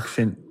York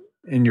and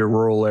in your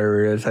rural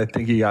areas. I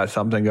think you got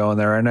something going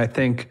there. And I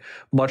think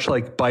much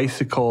like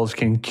bicycles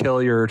can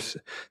kill your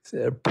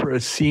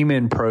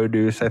semen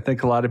produce, I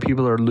think a lot of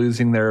people are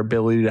losing their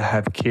ability to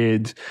have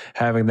kids,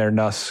 having their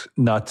nuts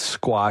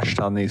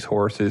squashed on these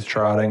horses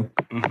trotting.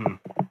 Mm-hmm.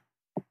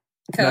 Cool.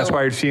 That's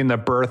why you're seeing the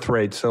birth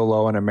rate so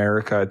low in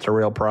America. It's a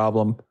real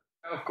problem.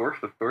 Of course.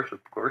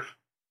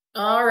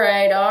 All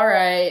right.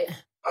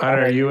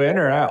 Are you in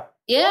or out?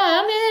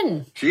 Yeah, I'm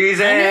in. She's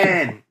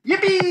in.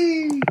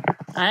 Yippee!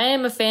 I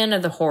am a fan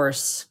of the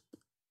horse.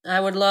 I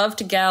would love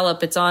to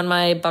gallop. It's on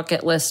my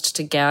bucket list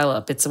to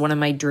gallop. It's one of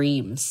my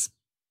dreams.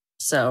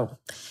 So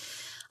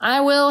I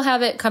will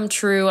have it come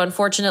true.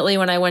 Unfortunately,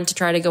 when I went to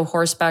try to go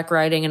horseback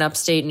riding in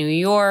upstate New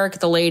York,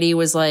 the lady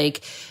was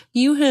like,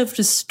 you have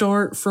to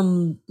start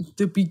from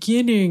the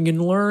beginning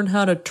and learn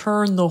how to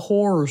turn the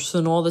horse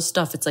and all this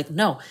stuff. It's like,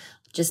 no,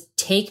 just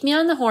take me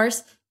on the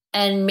horse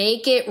and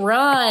make it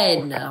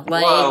run.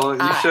 Well,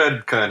 you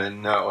should kind of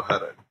know how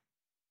to.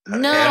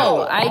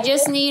 No, I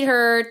just need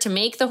her to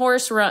make the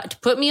horse run, to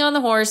put me on the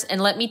horse and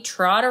let me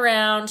trot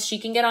around. She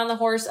can get on the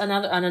horse, on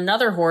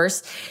another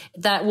horse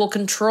that will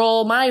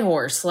control my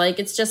horse. Like,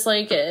 it's just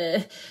like,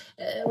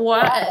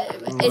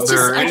 what?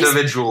 They're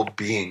individual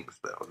beings,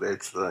 though.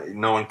 It's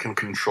no one can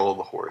control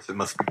the horse. It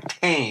must be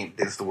tamed,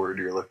 is the word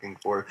you're looking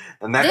for.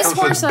 And that this comes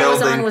horse with I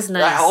building. was on was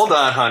nice. Hold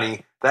on,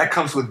 honey. That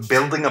comes with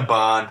building a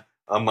bond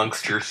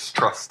amongst your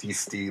trusty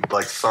steed,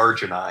 like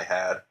Sarge and I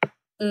had.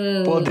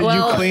 Well, did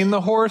you clean the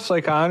horse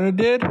like Anna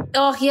did?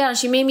 Oh, yeah.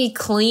 She made me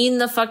clean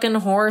the fucking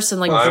horse and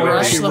brush the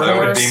horse. I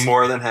would be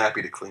more than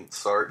happy to clean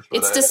Sarge.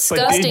 It's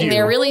disgusting.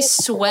 They're really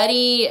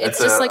sweaty. It's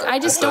just I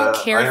just don't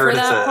care for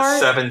that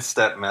part. It's a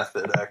 7-step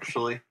method,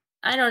 actually.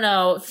 I don't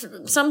know.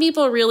 Some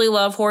people really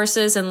love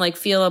horses and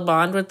feel a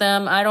bond with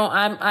them. I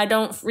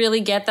don't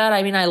really get that.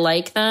 I mean, I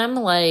like them,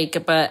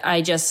 but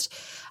I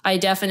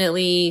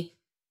definitely,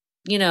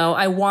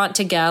 I want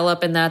to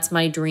gallop and that's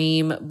my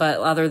dream. But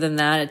other than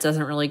that, it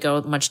doesn't really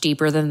go much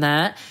deeper than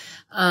that.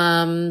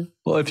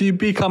 Well, if you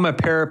become a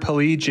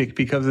paraplegic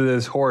because of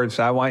this horse,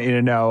 I want you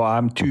to know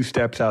I'm 2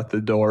 steps out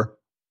the door.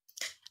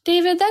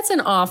 David, that's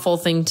an awful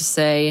thing to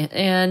say.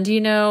 And,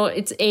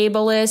 it's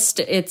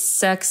ableist, it's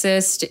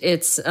sexist,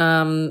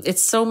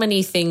 it's so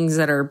many things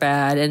that are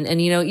bad.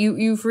 And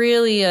you've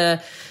really,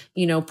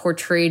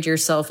 portrayed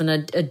yourself in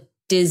a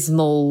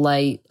dismal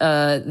light,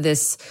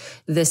 this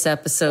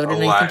episode.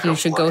 And I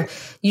think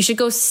you should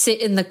go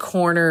sit in the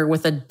corner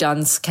with a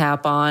dunce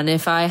cap on.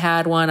 If I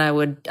had one, I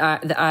would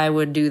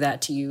do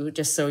that to you,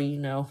 just so you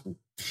know.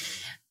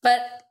 But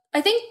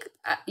I think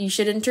you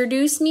should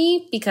introduce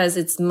me because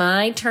it's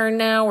my turn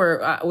now.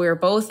 We're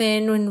both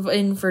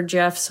in for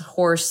Jeff's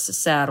horse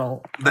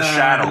saddle. The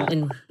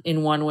Shaddle.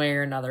 In one way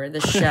or another.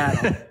 The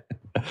Shaddle.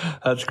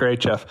 That's great,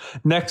 Jeff.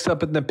 Next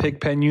up in the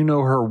pig pen, you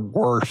know her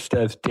worst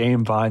as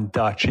Dame Von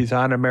Dutch. She's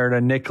Anna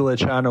Merida. Nicola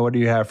Chana, what do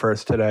you have for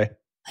us today?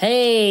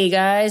 Hey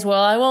guys,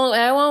 well I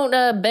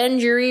won't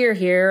bend your ear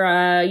here,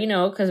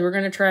 because we're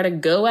gonna try to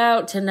go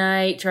out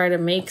tonight, try to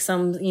make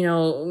some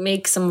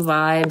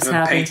vibes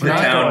happen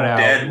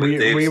tonight.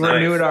 We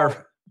renewed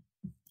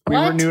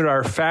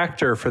our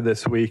factor for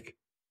this week.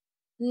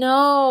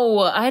 No,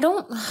 I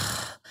don't.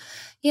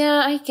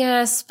 Yeah, I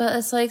guess, but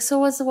it's so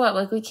what's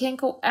what? We can't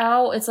go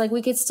out. It's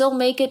we could still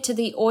make it to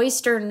the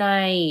oyster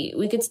night.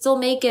 We could still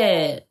make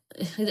it.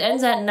 It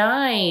ends at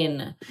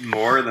 9.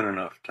 More than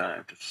enough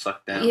time to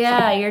suck down.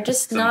 Yeah, you're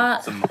just some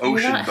not. ocean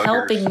You're not buggers.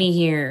 helping me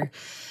here.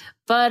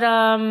 But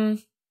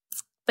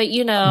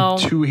you know,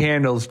 2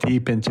 handles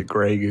deep into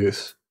Grey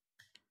Goose.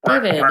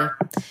 David.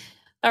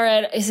 All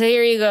right, so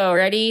here you go.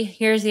 Ready?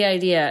 Here's the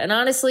idea. And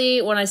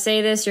honestly, when I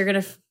say this,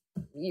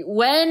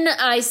 when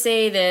I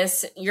say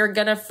this, you're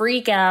going to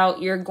freak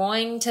out. You're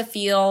going to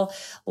feel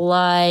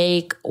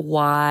like,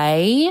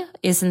 why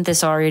isn't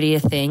this already a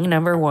thing?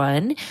 Number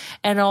one.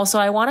 And also,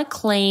 I want to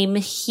claim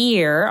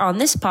here on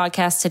this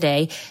podcast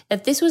today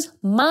that this was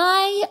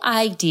my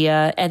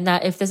idea, and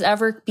that if this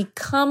ever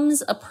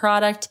becomes a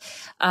product,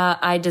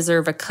 I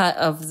deserve a cut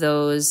of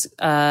those,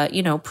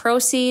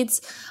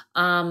 proceeds.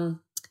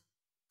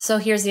 So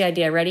here's the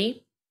idea.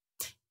 Ready?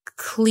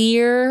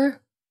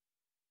 Clear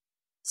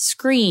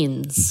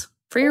screens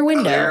for your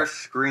window. Clear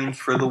screens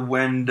for the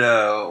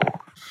window.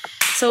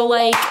 So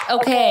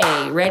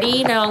okay,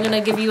 ready? Now I'm going to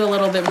give you a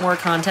little bit more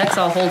context.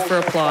 I'll hold for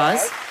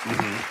applause.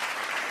 Mm-hmm.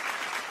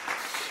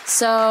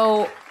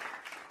 So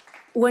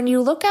when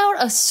you look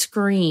out a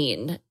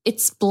screen,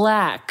 it's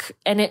black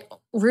and it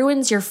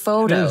ruins your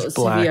photos.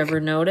 Have you ever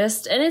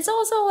noticed? And it's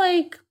also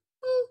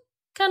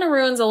kind of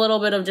ruins a little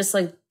bit of just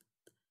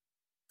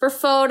for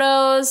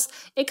photos.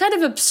 It kind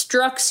of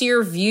obstructs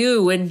your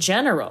view in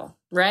general,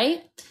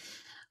 right?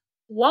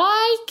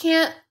 Why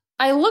can't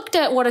I looked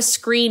at what a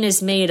screen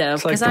is made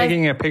of? It's like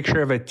taking a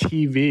picture of a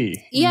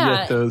TV. Yeah. You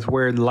get those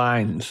weird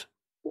lines.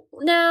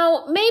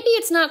 Now, maybe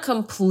it's not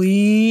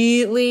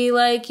completely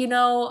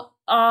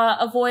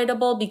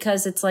avoidable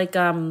because it's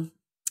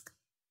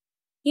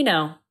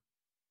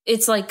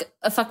it's like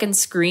a fucking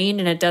screen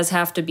and it does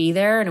have to be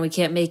there and we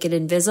can't make it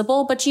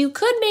invisible, but you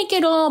could make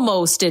it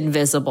almost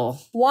invisible.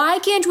 Why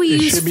can't we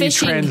use should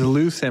fishing? Be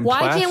translucent Why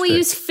plastic. can't we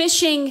use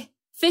fishing,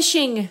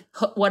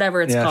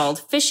 whatever it's called,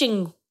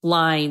 fishing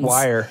lines?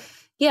 Wire.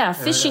 Yeah,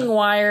 fishing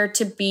wire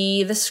to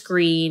be the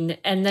screen,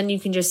 and then you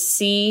can just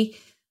see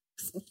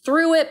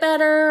through it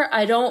better.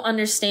 I don't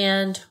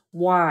understand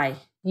why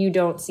you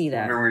don't see that.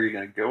 I wonder where you're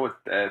going to go with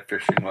that.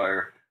 Fishing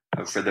wire,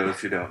 for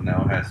those who don't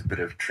know, has a bit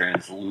of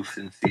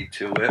translucency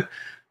to it.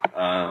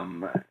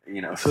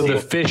 So the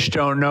fish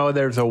don't know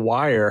there's a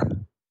wire.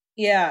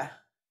 Yeah.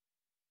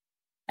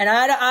 And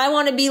I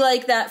want to be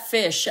like that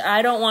fish.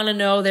 I don't want to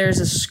know there's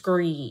a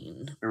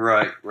screen.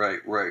 Right.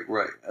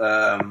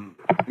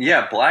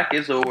 Yeah, black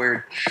is a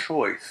weird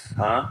choice,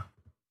 huh?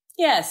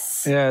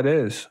 Yes. Yeah, it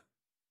is.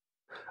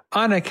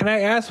 Anna, can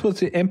I ask,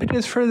 what's the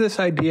impetus for this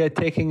idea of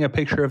taking a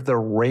picture of the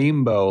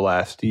rainbow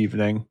last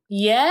evening?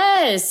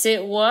 Yes,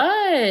 it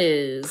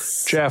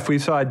was. Jeff, we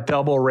saw a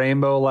double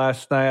rainbow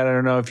last night. I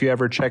don't know if you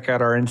ever check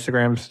out our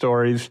Instagram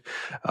stories.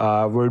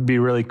 It would be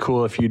really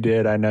cool if you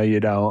did. I know you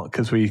don't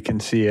because we can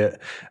see it.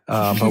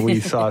 But we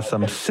saw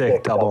some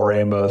sick double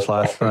rainbows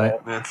last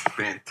night. That's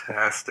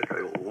fantastic.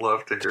 I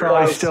love to hear It's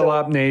probably that. still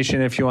up,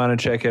 Nation, if you want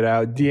to check it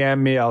out. DM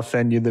me. I'll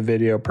send you the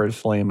video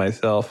personally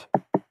myself.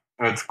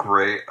 That's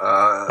great.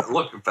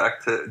 Look,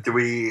 back to,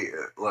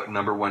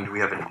 number one, do we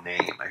have a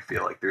name? I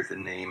feel like there's a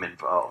name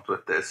involved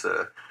with this,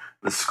 the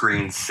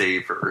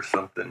screensaver or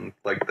something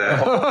like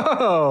that.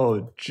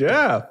 Oh,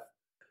 Jeff.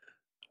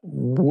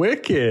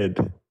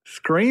 Wicked.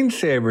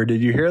 Screensaver.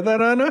 Did you hear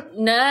that, Anna?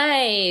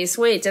 Nice.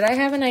 Wait, did I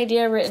have an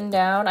idea written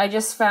down? I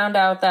just found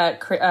out that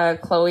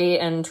Chloe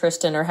and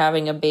Tristan are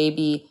having a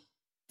baby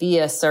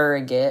via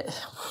surrogate.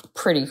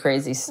 Pretty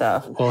crazy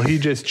stuff. Well, he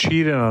just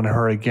cheated on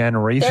her again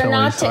recently.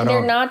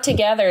 They're not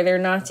together. They're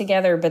not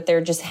together, but they're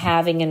just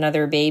having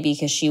another baby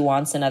because she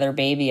wants another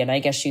baby. And I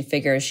guess she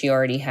figures she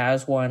already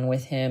has one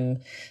with him.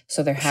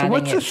 So they're having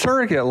what's a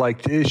surrogate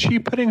like? Is she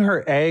putting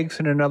her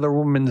eggs in another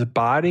woman's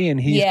body and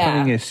he's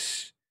putting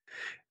his...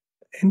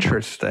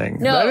 Interesting.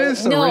 No, that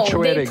is the rich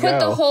way to go. They put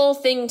the whole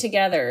thing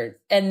together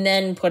and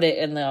then put it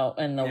in the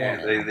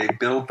woman. They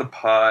build the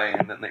pie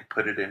and then they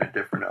put it in a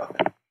different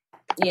oven.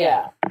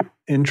 Yeah.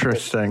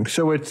 Interesting.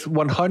 So it's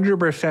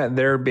 100%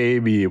 their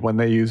baby when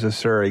they use a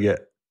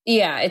surrogate.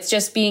 Yeah, it's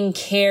just being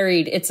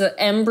carried. It's an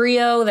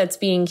embryo that's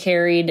being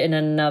carried in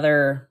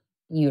another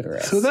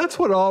uterus. So that's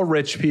what all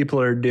rich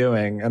people are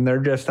doing, and they're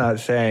just not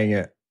saying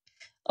it.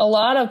 A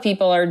lot of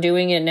people are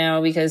doing it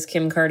now because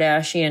Kim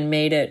Kardashian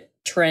made it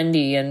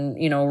trendy and,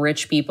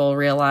 rich people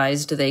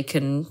realized they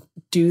can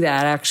do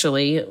that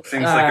actually.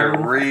 Seems like a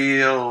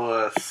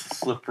real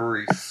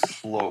slippery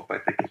slope. I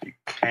think if you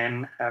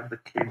can have the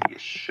kid, you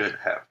should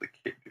have the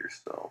kid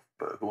yourself.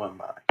 But who am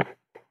I?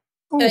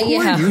 Who are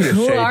you to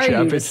say,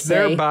 Jeff? It's say?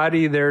 Their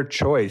body, their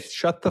choice.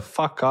 Shut the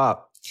fuck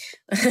up.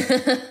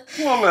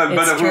 Well,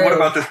 but what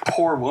about this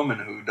poor woman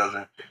who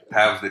doesn't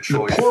have the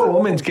choice? The poor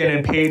woman's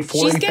getting paid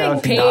 $40,000. She's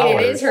getting paid.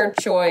 It is her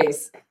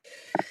choice.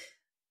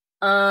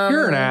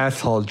 You're an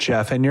asshole,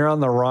 Jeff, and you're on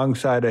the wrong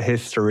side of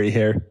history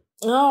here.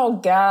 Oh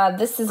God,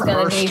 this is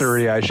going to be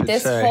history, I should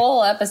this say.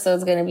 whole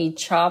episode's going to be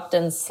chopped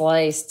and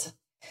sliced.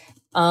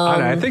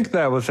 I think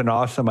that was an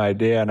awesome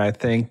idea, and I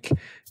think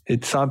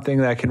it's something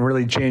that can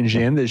really change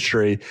the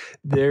industry.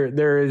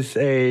 There is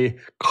a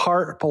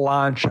carte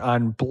blanche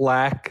on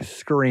black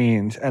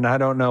screens, and I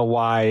don't know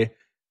why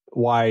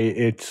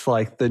it's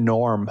like the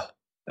norm.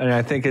 And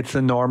I think it's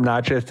the norm,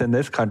 not just in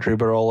this country,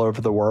 but all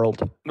over the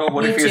world. No,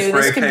 what Me if you too.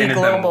 This spray could be painted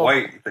them global.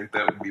 white? You think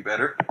that would be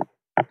better?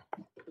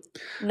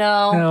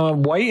 No, No,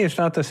 white is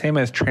not the same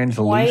as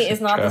translucent. white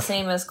is not the Jeff.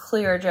 same as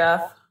clear,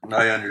 Jeff.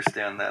 I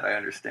understand that.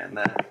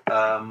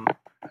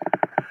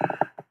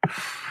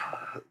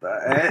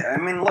 I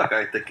mean, look,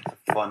 I think it's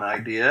a fun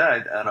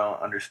idea. I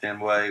don't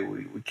understand why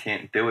we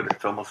can't do it.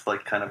 It's almost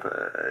like kind of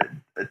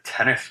a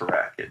tennis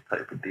racket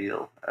type of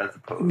deal, as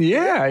opposed to...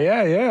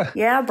 Yeah.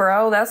 Yeah,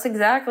 bro, that's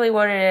exactly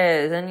what it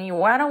is. And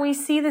why don't we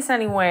see this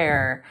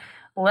anywhere?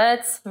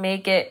 Let's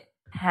make it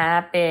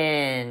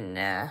happen.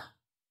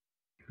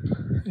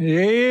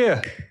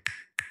 Yeah.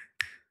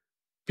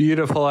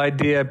 Beautiful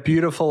idea.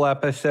 Beautiful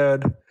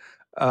episode.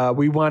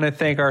 We want to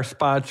thank our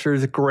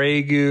sponsors,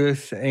 Grey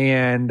Goose,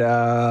 and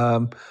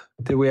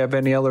do we have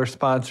any other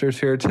sponsors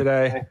here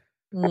today?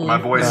 My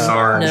boy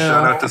Sarge. No.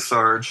 Shout out to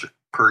Sarge,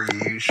 per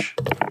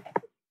usual.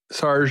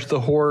 Sarge the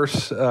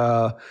horse.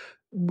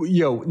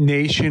 Yo,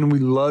 nation, we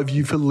love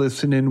you for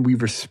listening. We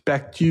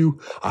respect you.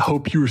 I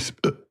hope you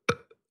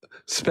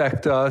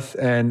respect us.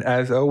 And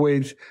as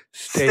always,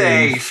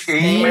 stay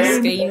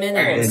scheming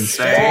and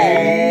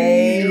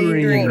stay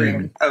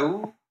dreaming.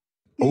 Oh,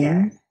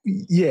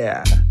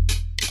 yeah.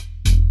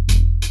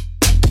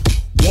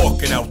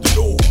 Walking out the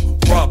door,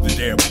 robbing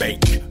their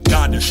bank,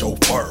 got the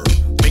chauffeur,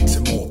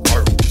 mixing more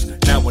pearls.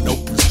 Now an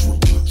open screw,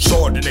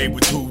 Chardonnay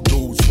with 2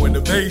 dudes for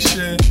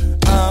innovation.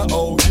 I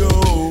owe you.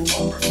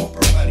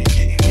 Oprah money,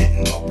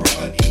 getting Oprah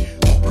money,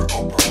 Oprah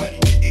money,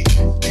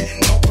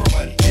 getting Oprah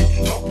money,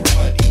 getting Oprah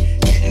money,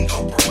 getting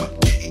Oprah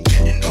money,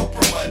 getting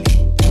Oprah money,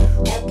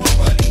 Oprah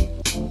money.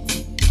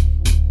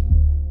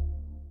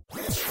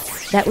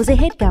 That was a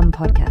HeadGum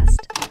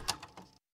podcast.